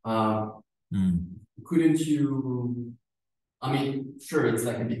 And couldn't you? I mean, sure, it's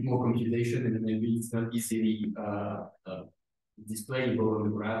like a bit more computation, and maybe it's not easily displayable on the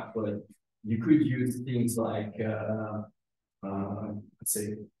graph, but you could use things like let's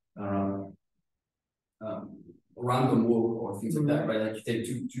say. Random walk or things like that, right? Like you take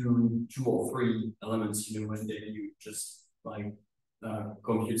two or three elements, you know, and then you just like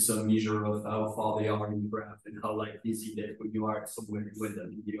compute some measure of how far they are in the graph and how like easy that when you are somewhere you end up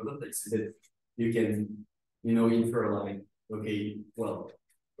in the other place, that you can, you know, infer like, okay, well,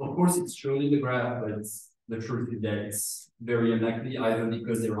 of course it's shown in the graph, but the truth is that it's very unlikely, either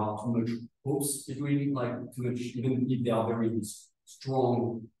because there are too much hopes between, like too much, even if they are very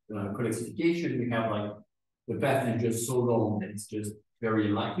strong colexification, we have like the path is just so long that it's just very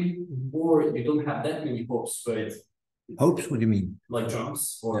unlikely, or you don't have that many hopes, but hopes? What do you mean? Like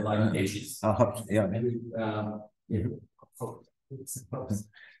jumps or like edges. Hopes, yeah. Hopes.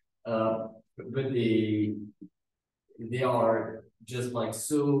 But they are just like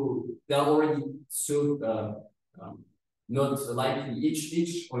so. They're already so not likely.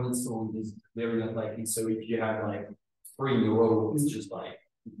 Each on its own is very not likely. So if you have like 3 in a row, it's just like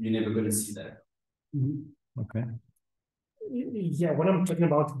you're never going to see that. Okay. Yeah, when I'm talking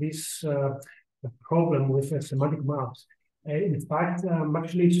about this the problem with semantic maps, in fact, I'm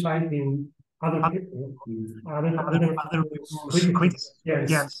actually citing other people, other critics,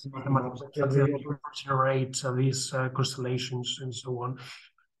 yes, generate these constellations and so on.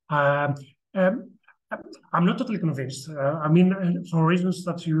 I'm not totally convinced. I mean, for reasons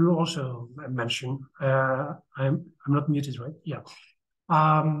that you also mentioned, I'm not muted, right? Yeah.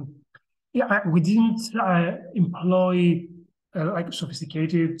 Yeah, we didn't employ like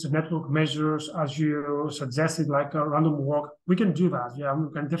sophisticated network measures as you suggested, like a random walk. We can do that. Yeah, we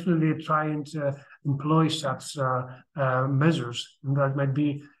can definitely try and employ such measures that might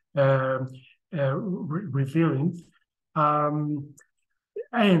be revealing.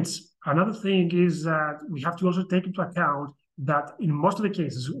 And another thing is that we have to also take into account that in most of the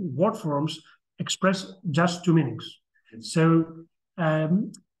cases, word forms express just 2 meanings. So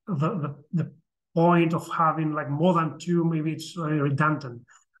the point of having like more than 2, maybe it's redundant.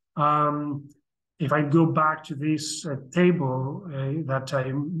 If I go back to this table that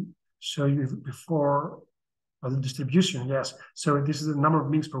I showed you before, the distribution, yes. So this is the number of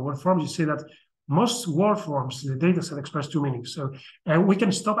meanings per word form. You see that most word forms, the data set express 2 meanings. So we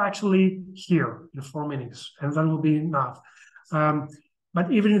can stop actually here in 4 meanings, and that will be enough. But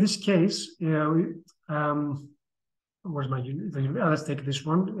even in this case, where's my let's take this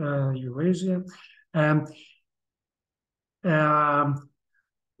one, Eurasia.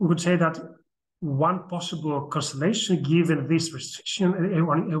 We would say that one possible constellation given this restriction,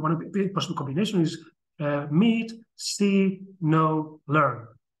 one possible combination is meet, see, know, learn.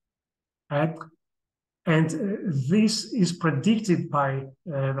 And And this is predicted by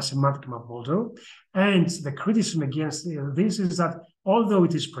the semantic map model. And the criticism against this is that although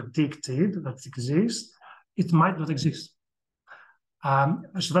it is predicted that it exists, it might not exist.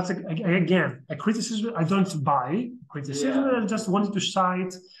 So that's, again, a criticism. I don't buy criticism. I just wanted to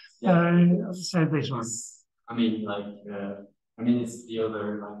cite this one. I mean, like, it's the other,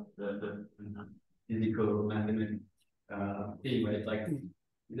 like, the physical mathematical thing, right? Like,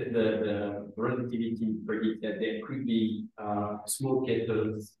 the relativity predicts that there could be small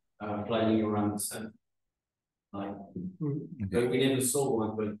kettles flying around the sun. Like, but we never saw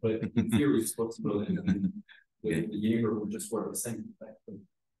one, but in theory it's possible, and the universe would just work the same. Like,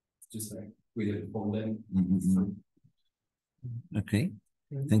 it's just like we didn't form them. Okay,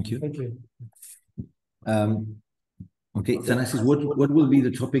 thank you. Thank you. Okay, Thanasis, what will be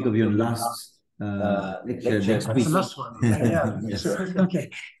the topic of your last lecture next week? The last one. Yeah. Yes. Okay.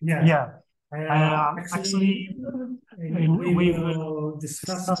 Yeah. Actually, we will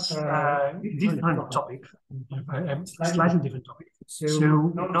discuss a different topic, a slightly different topic. So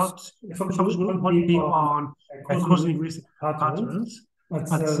the focus won't be on cross-linguistic patterns, but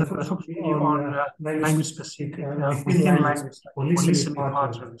the focus will be on language-specific, within language, polysemy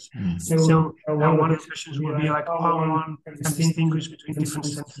patterns. So one of the questions will be like how one can distinguish between different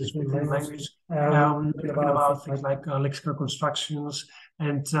sentences within language. We're talking about things like lexical constructions,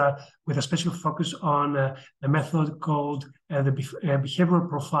 and with a special focus on a method called the behavioral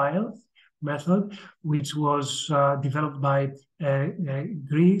profile method, which was developed by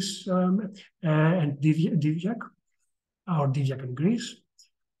Greece and Diviak and Greece.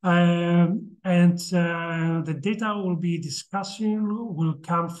 The data we'll be discussing will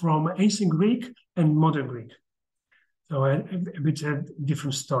come from ancient Greek and modern Greek. So a bit a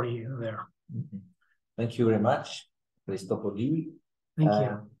different story there. Thank you very much, Christopolis. Thank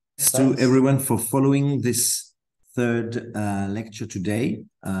you. Thanks to everyone for following this third lecture today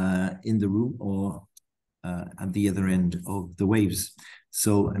in the room or at the other end of the waves.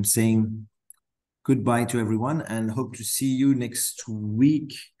 So I'm saying goodbye to everyone and hope to see you next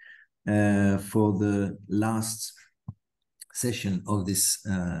week for the last session of this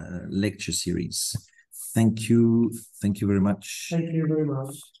lecture series. Thank you. Thank you very much. Thank you very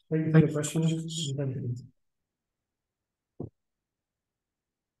much. Thank you for the questions.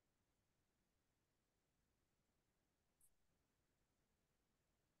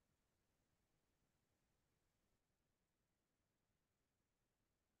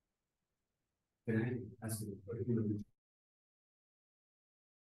 Can I ask you a question?